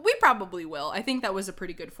episode, but we probably will. I think that was a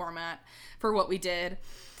pretty good format for what we did.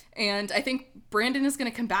 And I think Brandon is going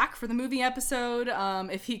to come back for the movie episode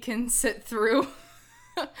if he can sit through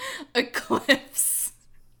Eclipse.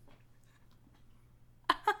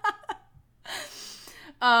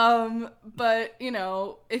 But, you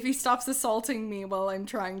know, if he stops assaulting me while I'm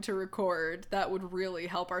trying to record, that would really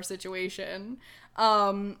help our situation.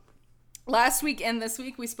 Last week and this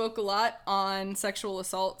week, we spoke a lot on sexual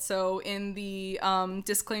assault. So in the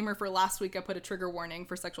disclaimer for last week, I put a trigger warning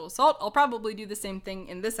for sexual assault. I'll probably do the same thing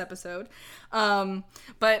in this episode.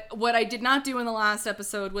 But what I did not do in the last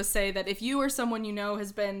episode was say that if you or someone you know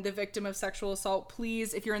has been the victim of sexual assault,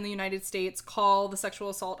 please, if you're in the United States, call the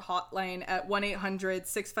sexual assault hotline at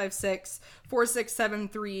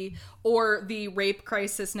 1-800-656-4673 or the Rape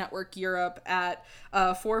Crisis Network Europe at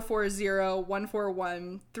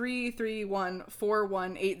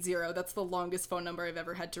 440-141-331-4180. That's the longest phone number I've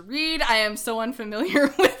ever had to read. I am so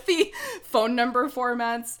unfamiliar with the phone number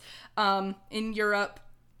formats in Europe.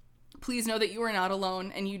 Please know that you are not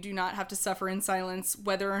alone and you do not have to suffer in silence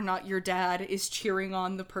whether or not your dad is cheering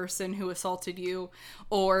on the person who assaulted you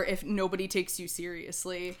or if nobody takes you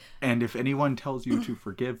seriously. And if anyone tells you to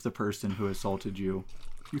forgive the person who assaulted you,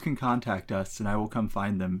 you can contact us and I will come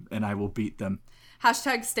find them and I will beat them.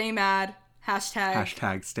 Hashtag stay mad.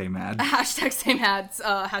 Hashtag stay mad. Hashtag stay mad.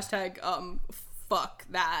 Hashtag fuck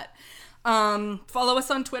that. Follow us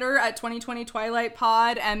on Twitter at 2020 Twilight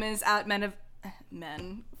Pod. M is at men.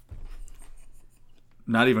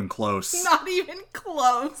 Not even close. Not even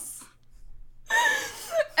close.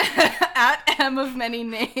 At M of many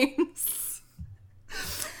names.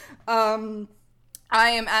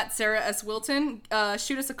 I am at Sarah S. Wilton.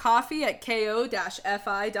 Shoot us a coffee at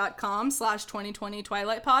ko-fi.com/2020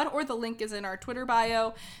 Twilight Pod, or the link is in our Twitter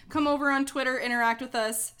bio. Come over on Twitter, interact with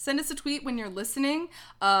us. Send us a tweet when you're listening.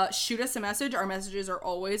 Shoot us a message. Our messages are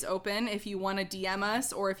always open. If you want to DM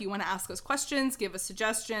us or if you want to ask us questions, give us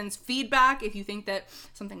suggestions, feedback. If you think that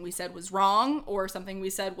something we said was wrong or something we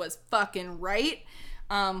said was fucking right,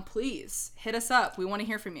 please hit us up. We want to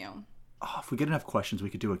hear from you. Oh, if we get enough questions,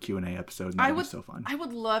 we could do a Q&A episode. And that would be so fun. I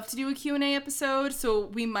would love to do a Q&A episode. So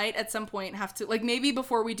we might at some point have to, like, maybe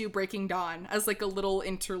before we do Breaking Dawn, as like a little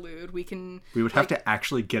interlude, we would have to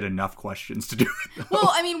actually get enough questions to do it, though.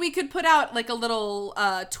 Well, I mean, we could put out like a little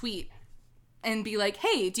tweet and be like,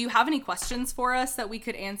 hey, do you have any questions for us that we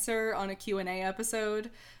could answer on a Q&A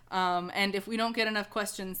episode? And if we don't get enough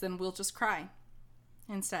questions, then we'll just cry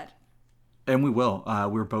instead. And we will.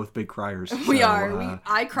 We're both big criers. We are.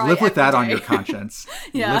 I cry. Live with that day. on your conscience.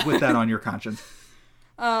 Yeah. Live with that on your conscience.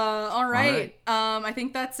 All right. I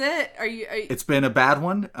think that's it. Are you... It's been a bad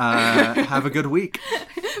one. Have a good week.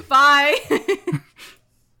 Bye.